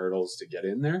hoops and hurdles to get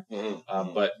in there.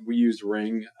 But we use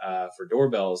Ring for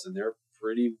doorbells, and they're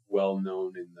pretty well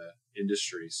known in the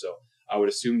industry. So I would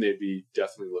assume they'd be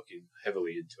definitely looking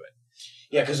heavily into it.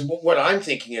 Yeah, because what I'm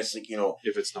thinking is, like,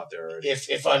 if it's not there already.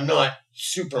 If I'm not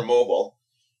super mobile,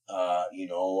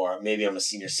 or maybe I'm a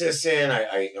senior citizen,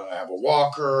 I have a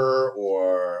walker,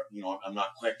 or, I'm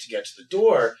not quick to get to the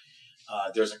door,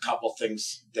 there's a couple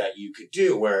things that you could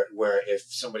do where if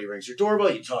somebody rings your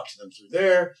doorbell, you talk to them through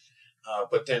there.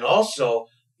 But then also,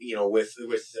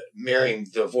 with marrying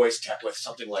the voice tech with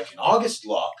something like an August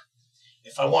lock,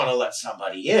 if I want to let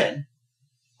somebody in,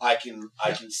 I can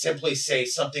simply say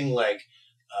something like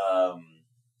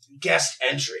guest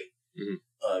entry.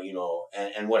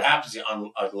 And what happens is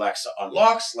Alexa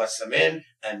unlocks, lets them in,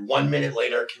 and 1 minute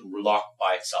later can lock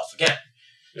by itself again.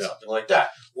 Something like that.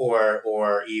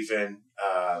 Or even,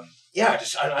 I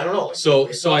don't know.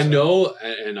 Like, so I know,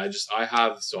 and I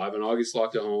have an August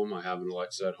lock at home. I have an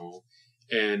Alexa at home,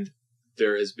 and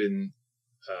there has been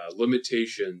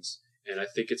limitations, and I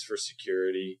think it's for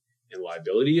security and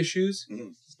liability issues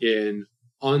in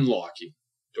unlocking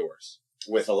doors.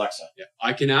 With Alexa. Yeah.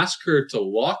 I can ask her to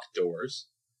lock doors,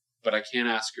 but I can't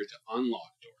ask her to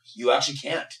unlock doors. You actually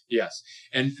can't. Yes.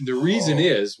 And the reason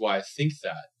is why I think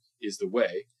that is the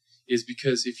way is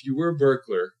because if you were a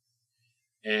burglar,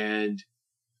 and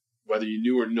whether you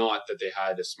knew or not that they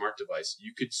had a smart device,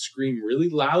 you could scream really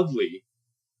loudly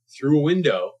through a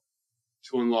window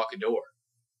to unlock a door.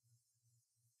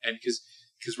 And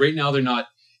because right now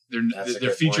their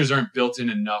features aren't built in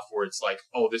enough where it's like,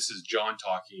 oh, this is John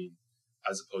talking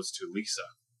as opposed to Lisa.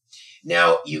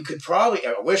 Now, you could probably,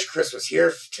 I wish Chris was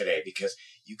here today, because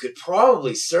you could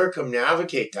probably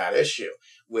circumnavigate that issue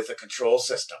with a control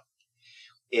system.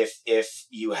 If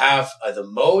you have the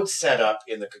mode set up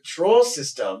in the control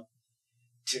system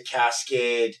to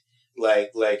cascade,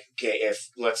 like okay, if,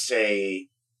 let's say,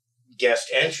 guest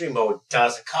entry mode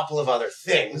does a couple of other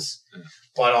things,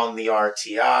 but on the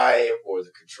RTI or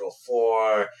the Control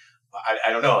 4,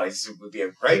 I don't know, it would be a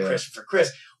great question for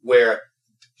Chris, where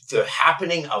the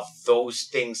happening of those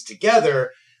things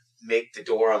together make the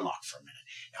door unlock for a minute.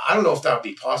 Now, I don't know if that would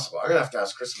be possible. I'm going to have to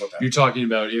ask Chris about that. You're talking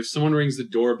about if someone rings the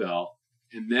doorbell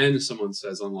and then someone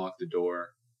says unlock the door,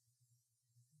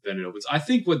 then it opens. I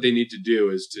think what they need to do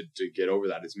is to get over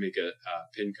that is make a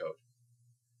PIN code.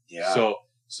 Yeah.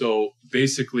 So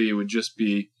basically it would just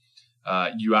be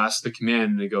you ask the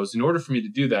command and it goes, in order for me to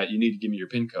do that, you need to give me your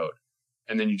PIN code.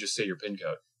 And then you just say your PIN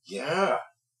code. Yeah.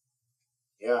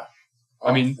 Yeah.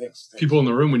 I mean, people in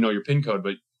the room would know your PIN code,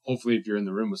 but hopefully if you're in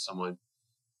the room with someone,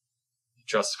 you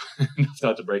trust enough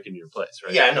not to break into your place,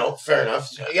 right? Yeah, no, fair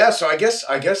enough. Yeah, so I guess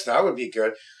that would be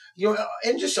good.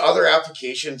 And just other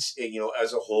applications,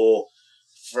 as a whole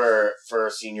for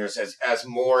seniors, as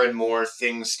more and more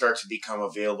things start to become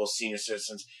available, senior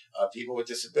citizens, people with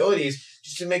disabilities,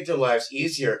 just to make their lives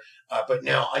easier. But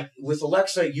now with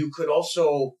Alexa, you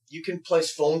can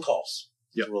place phone calls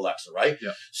through Alexa, right?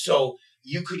 Yeah. So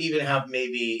you could even have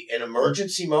maybe an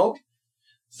emergency mode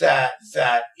that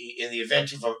in the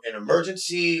event of an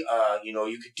emergency,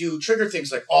 you could trigger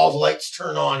things like all the lights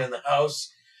turn on in the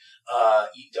house. A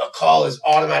call is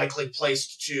automatically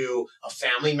placed to a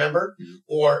family member,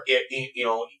 or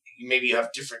maybe you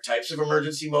have different types of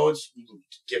emergency modes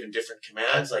given different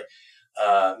commands. Like,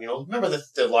 remember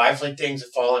the live light things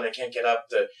that fall and I can't get up,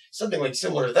 something like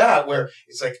similar to that, where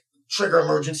it's like trigger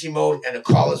emergency mode, and a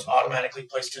call is automatically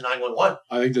placed to 911.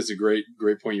 I think that's a great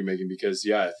point you're making, because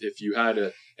if you had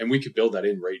and we could build that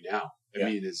in right now. I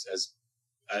mean, as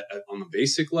on the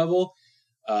basic level,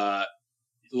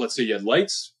 let's say you had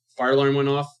lights, fire alarm went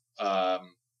off,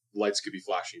 lights could be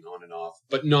flashing on and off,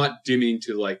 but not dimming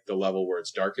to like the level where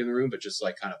it's dark in the room, but just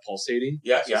like kind of pulsating.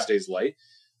 It stays light,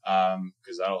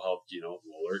 because that'll help,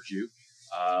 alert you.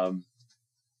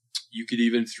 You could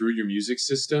even, through your music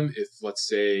system, if let's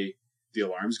say the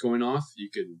alarm's going off, you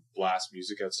can blast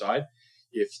music outside.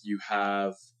 If you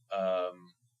have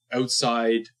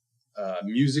outside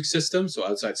music system, so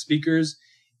outside speakers,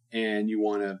 and you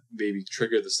want to maybe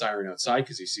trigger the siren outside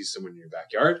because you see someone in your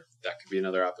backyard, that could be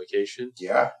another application.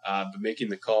 Yeah. But making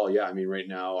the call, I mean, right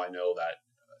now I know that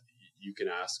you can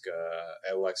ask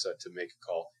Alexa to make a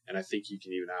call, and I think you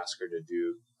can even ask her to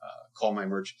do call my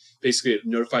emergency. Basically, it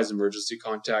notifies emergency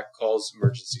contact, calls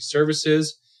emergency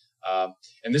services,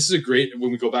 and this is a great.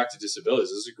 When we go back to disabilities,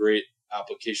 this is a great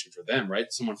application for them, right?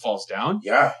 Someone falls down,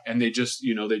 and they just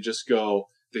go.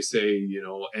 They say,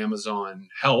 Amazon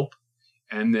help,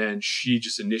 and then she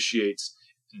just initiates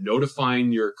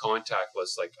notifying your contact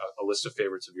list, like a list of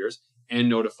favorites of yours, and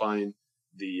notifying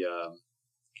the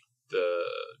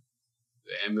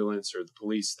ambulance or the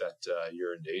police that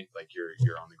you're in danger, like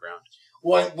you're on the ground.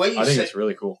 Well, I think it's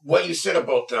really cool. What you said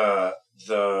about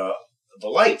the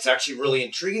lights actually really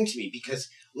intriguing to me, because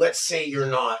let's say you're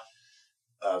not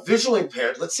visually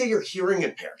impaired. Let's say you're hearing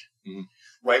impaired,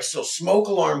 right? So smoke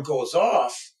alarm goes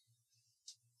off.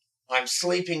 I'm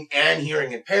sleeping and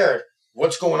hearing impaired.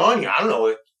 What's going on here? I don't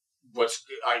know.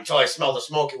 Until I smell the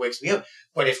smoke, it wakes me up.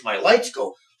 But if my lights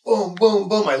go boom, boom,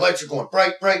 boom, my lights are going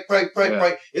bright, bright, bright, bright,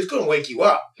 bright, it's going to wake you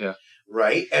up. Yeah.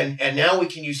 Right? And now we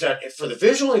can use that for the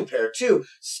visually impaired too.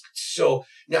 So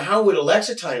now how would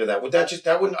Alexa tie into that?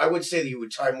 I would say that you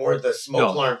would tie more of the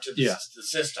smoke alarm to the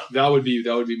system. That would be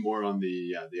more on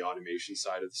the automation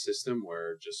side of the system,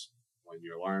 where just when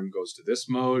your alarm goes to this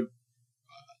mode,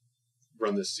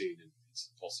 run this scene and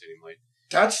it's pulsating light.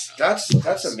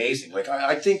 That's amazing. Like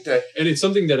I think that, and it's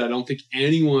something that I don't think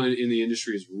anyone in the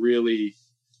industry is really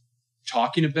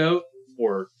talking about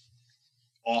or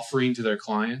offering to their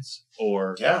clients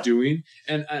or doing.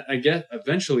 And I get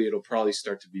eventually it'll probably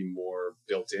start to be more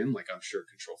built in. Like I'm sure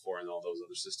Control4 and all those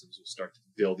other systems will start to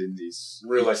build in these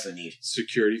realize the need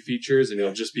security features, and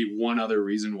it'll just be one other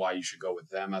reason why you should go with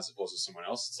them as opposed to someone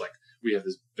else. It's like we have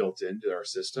this built into our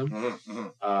system.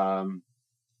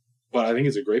 But I think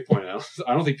it's a great point.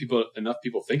 I don't think enough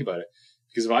people think about it,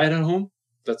 because if I had at home,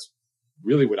 that's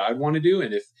really what I'd want to do.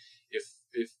 And if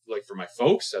like for my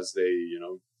folks, as they,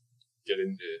 get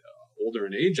into older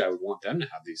in age, I would want them to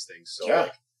have these things. So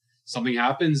like something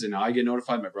happens and I get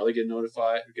notified, my brother gets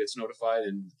notified,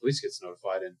 and the police gets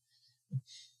notified, and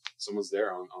someone's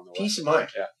there on the peace of mind.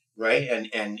 Yeah. Right.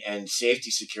 And safety,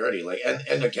 security. Like,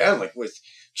 and again, like with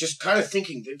just kind of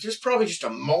thinking that there's probably just a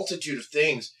multitude of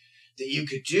things that you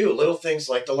could do, little things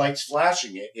like the lights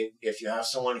flashing. If you have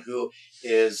someone who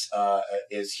is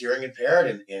hearing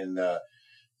impaired in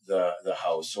the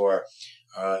house, or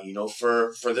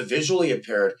for the visually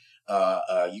impaired,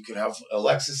 you could have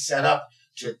Alexa set up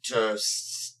to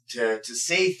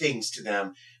say things to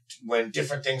them when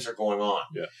different things are going on.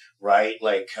 Yeah. Right.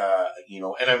 Like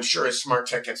and I'm sure as smart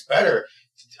tech gets better,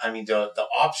 I mean the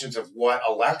options of what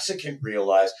Alexa can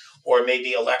realize, or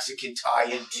maybe Alexa can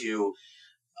tie into.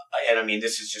 And I mean,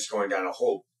 this is just going down a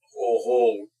whole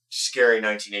scary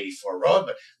 1984 road,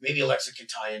 but maybe Alexa can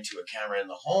tie into a camera in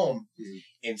the home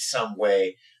in some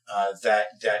way that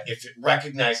if it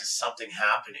recognizes something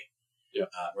happening. Yeah.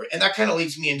 And that kind of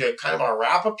leads me into kind of our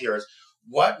wrap up here is,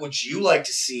 what would you like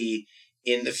to see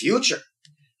in the future,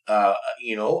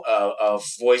 of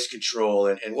voice control,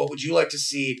 and what would you like to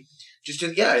see just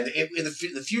in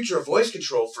the future of voice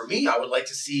control? For me, I would like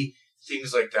to see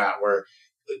things like that where,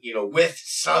 with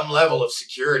some level of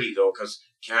security though, because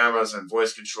cameras and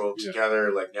voice control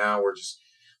together, like now we're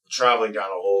traveling down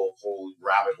a whole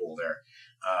rabbit hole there.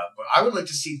 But I would like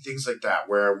to see things like that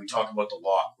where we talk about the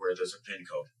lock, where there's a PIN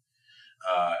code,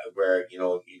 where,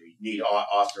 you need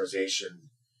authorization,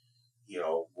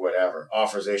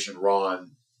 authorization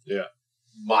Ron,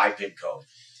 my PIN code.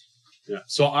 Yeah.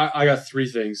 So I got three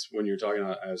things when you were talking.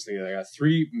 I was thinking I got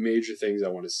three major things I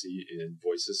want to see in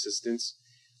voice assistance.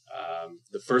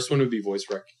 The first one would be voice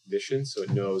recognition, so it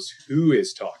knows who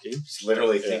is talking. Just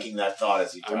literally thinking that thought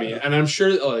as you talk. And I'm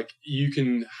sure like you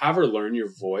can have her learn your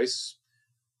voice,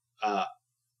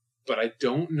 but I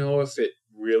don't know if it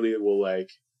really will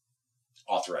like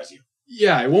authorize you.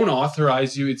 Yeah, it won't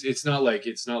authorize you. It's not like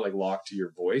locked to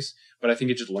your voice, but I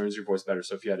think it just learns your voice better.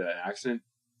 So if you had an accent,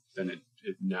 then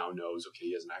it now knows, okay,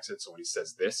 he has an accent, so when he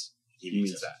says this, He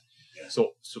means that. Yeah.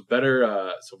 So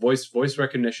better. So voice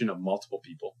recognition of multiple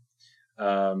people.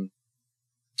 I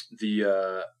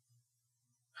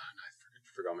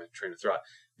forgot my train of thought.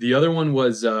 The other one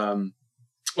was,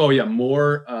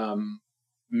 more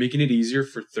making it easier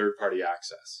for third-party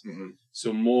access. Mm-hmm.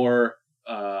 So more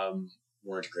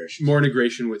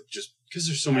integration with, just because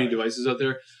there's so many devices out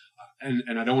there,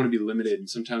 and I don't want to be limited. And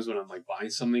sometimes when I'm like buying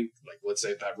something, like let's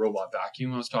say that robot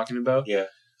vacuum I was talking about,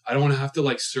 I don't want to have to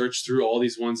like search through all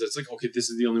these ones. That's like, okay, this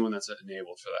is the only one that's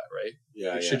enabled for that, right?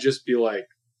 Yeah, it should just be like,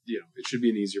 it should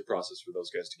be an easier process for those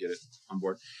guys to get it on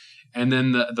board. And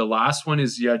then the last one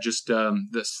is, just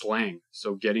the slang.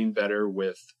 So getting better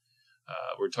with,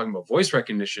 we're talking about voice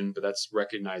recognition, but that's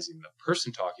recognizing the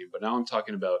person talking. But now I'm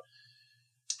talking about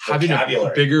having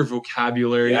a bigger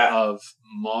vocabulary of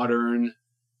modern,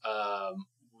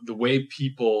 the way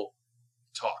people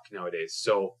talk nowadays.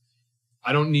 So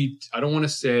I don't want to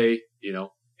say, and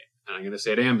I'm going to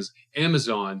say it,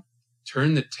 Amazon,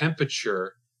 turn the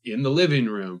temperature in the living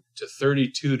room to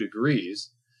 32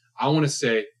 degrees. I want to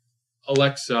say,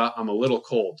 Alexa, I'm a little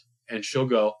cold. And she'll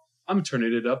go, I'm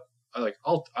turning it up.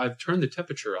 I've turned the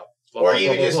temperature up. Blah, or blah,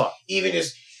 even blah,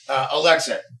 just, blah.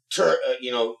 Alexa,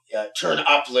 turn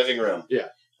up living room. Yeah.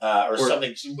 Or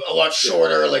something a lot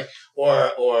shorter, or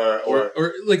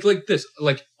like this,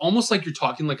 like almost like you're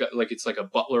talking like it's like a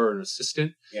butler or an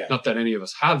assistant. Yeah. Not that any of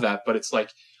us have that, but it's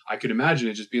like, I could imagine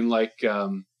it just being like,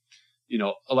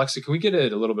 Alexa, can we get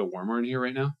it a little bit warmer in here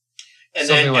right now? And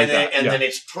then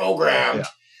it's programmed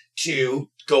to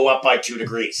go up by 2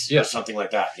 degrees or something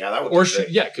like that. Yeah, that would be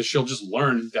great. Because she'll just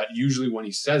learn that usually when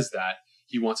he says that,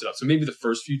 he wants it up. So maybe the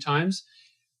first few times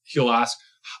she'll ask,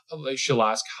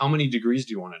 how many degrees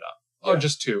do you want it up? Oh,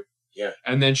 just 2. Yeah.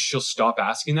 And then she'll stop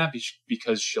asking that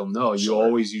because she'll know you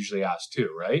always usually ask 2,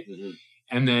 right? Mm-hmm.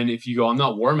 And then if you go, I'm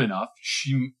not warm enough,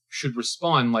 she should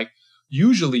respond like,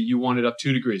 usually you want it up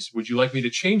 2 degrees. Would you like me to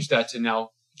change that to now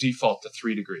default to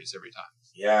 3 degrees every time?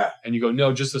 Yeah. And you go,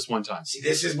 no, just this one time. See,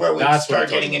 this is where we start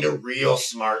getting into real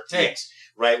smart things,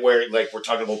 right? Where like we're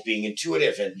talking about being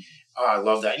intuitive, and I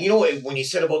love that. And when you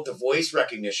said about the voice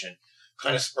recognition,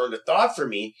 kind of spurred a thought for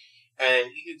me. And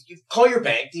you call your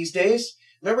bank these days.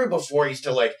 Remember before you used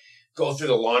to like go through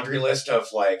the laundry list of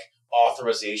like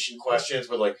authorization questions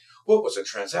with like, what was a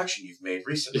transaction you've made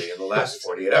recently in the last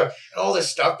 48 hours and all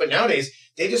this stuff. But nowadays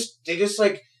they just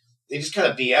kind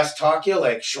of BS talk you,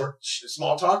 like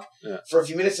small talk for a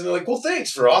few minutes. And they're like, well,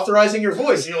 thanks for authorizing your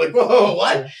voice. And you're like, whoa,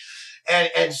 what?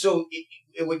 And so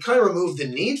it would kind of remove the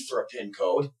need for a PIN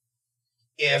code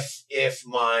if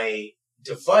my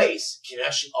device can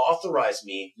actually authorize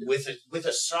me with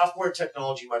a software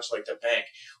technology, much like the bank,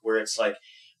 where it's like,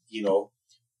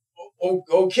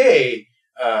 okay,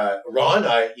 Ron,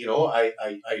 I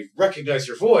recognize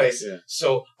your voice,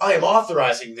 so I am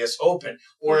authorizing this open.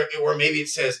 Or maybe it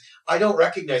says, I don't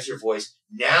recognize your voice.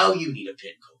 Now you need a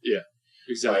PIN code. Yeah,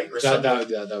 exactly. Right?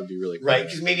 That would be really cool. Right,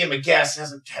 because maybe I'm a guest,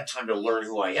 hasn't had time to learn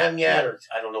who I am yet, or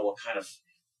I don't know what kind of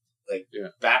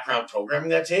background programming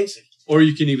that takes. Or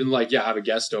you can even have a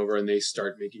guest over and they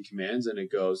start making commands and it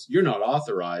goes, you're not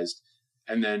authorized.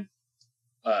 And then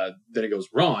it goes,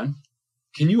 Ron,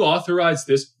 can you authorize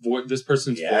this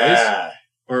person's voice?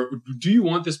 Or do you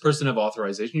want this person to have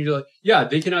authorization? You're like, yeah,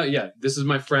 they can. This is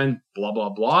my friend, blah, blah,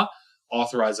 blah.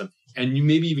 Authorize them. And you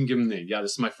maybe even give them the name. Yeah,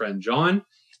 this is my friend, John,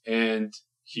 and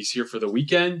he's here for the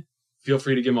weekend. Feel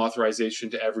free to give him authorization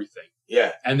to everything.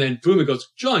 Yeah. And then boom, it goes,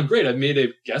 John, great. I've made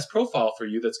a guest profile for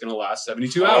you that's going to last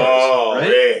 72 hours. Oh, right?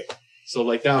 Hey. So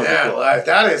like that.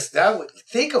 Cool.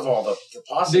 Think of all the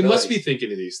possibilities. They must be thinking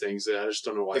of these things. I just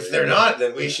don't know why. If they're not,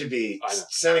 then we should be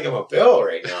sending them a bill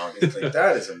right now. Like,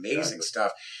 that is amazing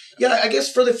stuff. Yeah, I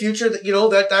guess for the future,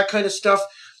 that kind of stuff,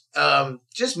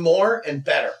 just more and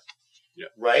better. Yeah.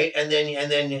 Right. And then,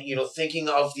 thinking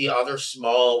of the other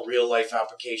small real life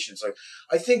applications. Like,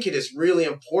 I think it is really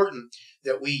important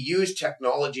that we use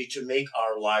technology to make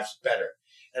our lives better.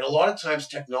 And a lot of times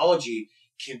technology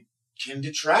can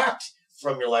detract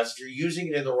from your lives if you're using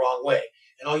it in the wrong way.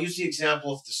 And I'll use the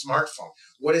example of the smartphone.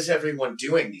 What is everyone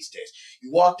doing these days?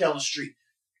 You walk down the street,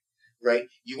 right?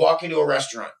 You walk into a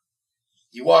restaurant.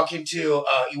 You walk up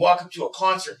to a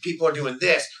concert. People are doing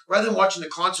this rather than watching the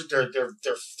concert.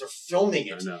 They're filming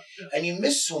it, and you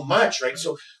miss so much, right?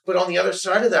 So, but on the other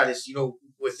side of that is,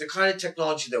 with the kind of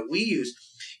technology that we use,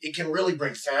 it can really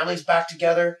bring families back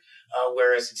together.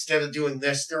 Whereas instead of doing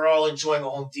this, they're all enjoying a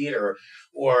home theater,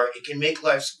 or it can make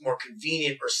life more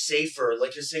convenient or safer.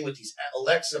 Like you're saying with these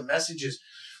Alexa messages,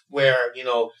 where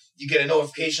you get a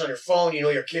notification on your phone.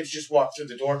 Your kids just walked through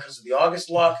the door because of the August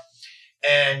lock.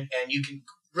 And you can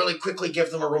really quickly give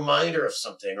them a reminder of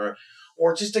something, or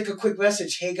or just like a quick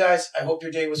message. Hey guys, I hope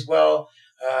your day was well.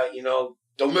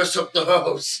 Don't mess up the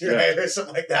house, right? Or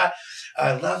something like that.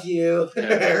 I love you,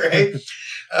 right?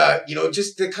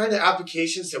 Just the kind of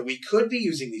applications that we could be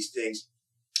using these things.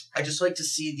 I just like to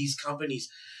see these companies,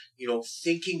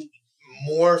 thinking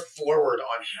more forward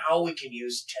on how we can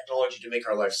use technology to make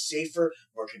our lives safer,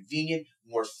 more convenient,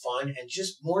 more fun, and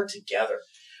just more together,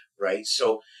 right?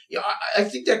 So, I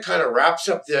think that kind of wraps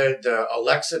up the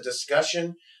Alexa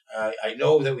discussion. I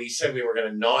know that we said we were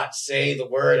going to not say the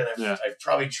word, and I've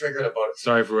probably triggered about.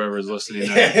 Sorry for whoever's listening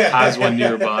that has one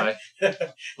nearby.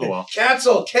 Oh well.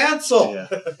 Cancel, yeah.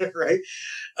 Right?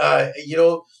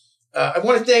 I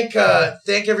want to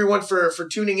thank everyone for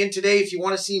tuning in today. If you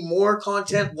want to see more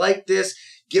content like this,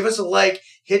 give us a like,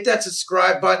 hit that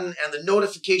subscribe button and the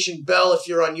notification bell if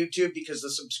you're on YouTube, because the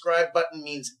subscribe button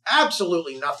means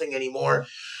absolutely nothing anymore.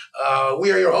 We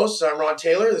are your hosts. I'm Ron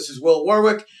Taylor. This is Will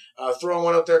Warwick. Throwing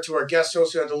one out there to our guest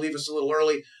host who had to leave us a little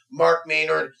early, Mark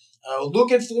Maynard.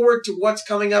 Looking forward to what's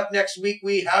coming up next week.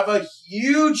 We have a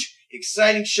huge,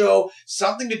 exciting show,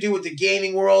 something to do with the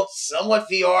gaming world, somewhat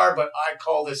VR, but I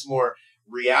call this more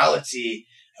reality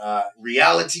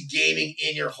gaming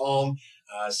in your home.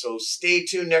 So stay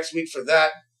tuned next week for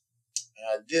that.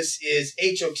 This is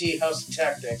HOT House of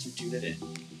Tech. Thanks for tuning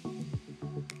in.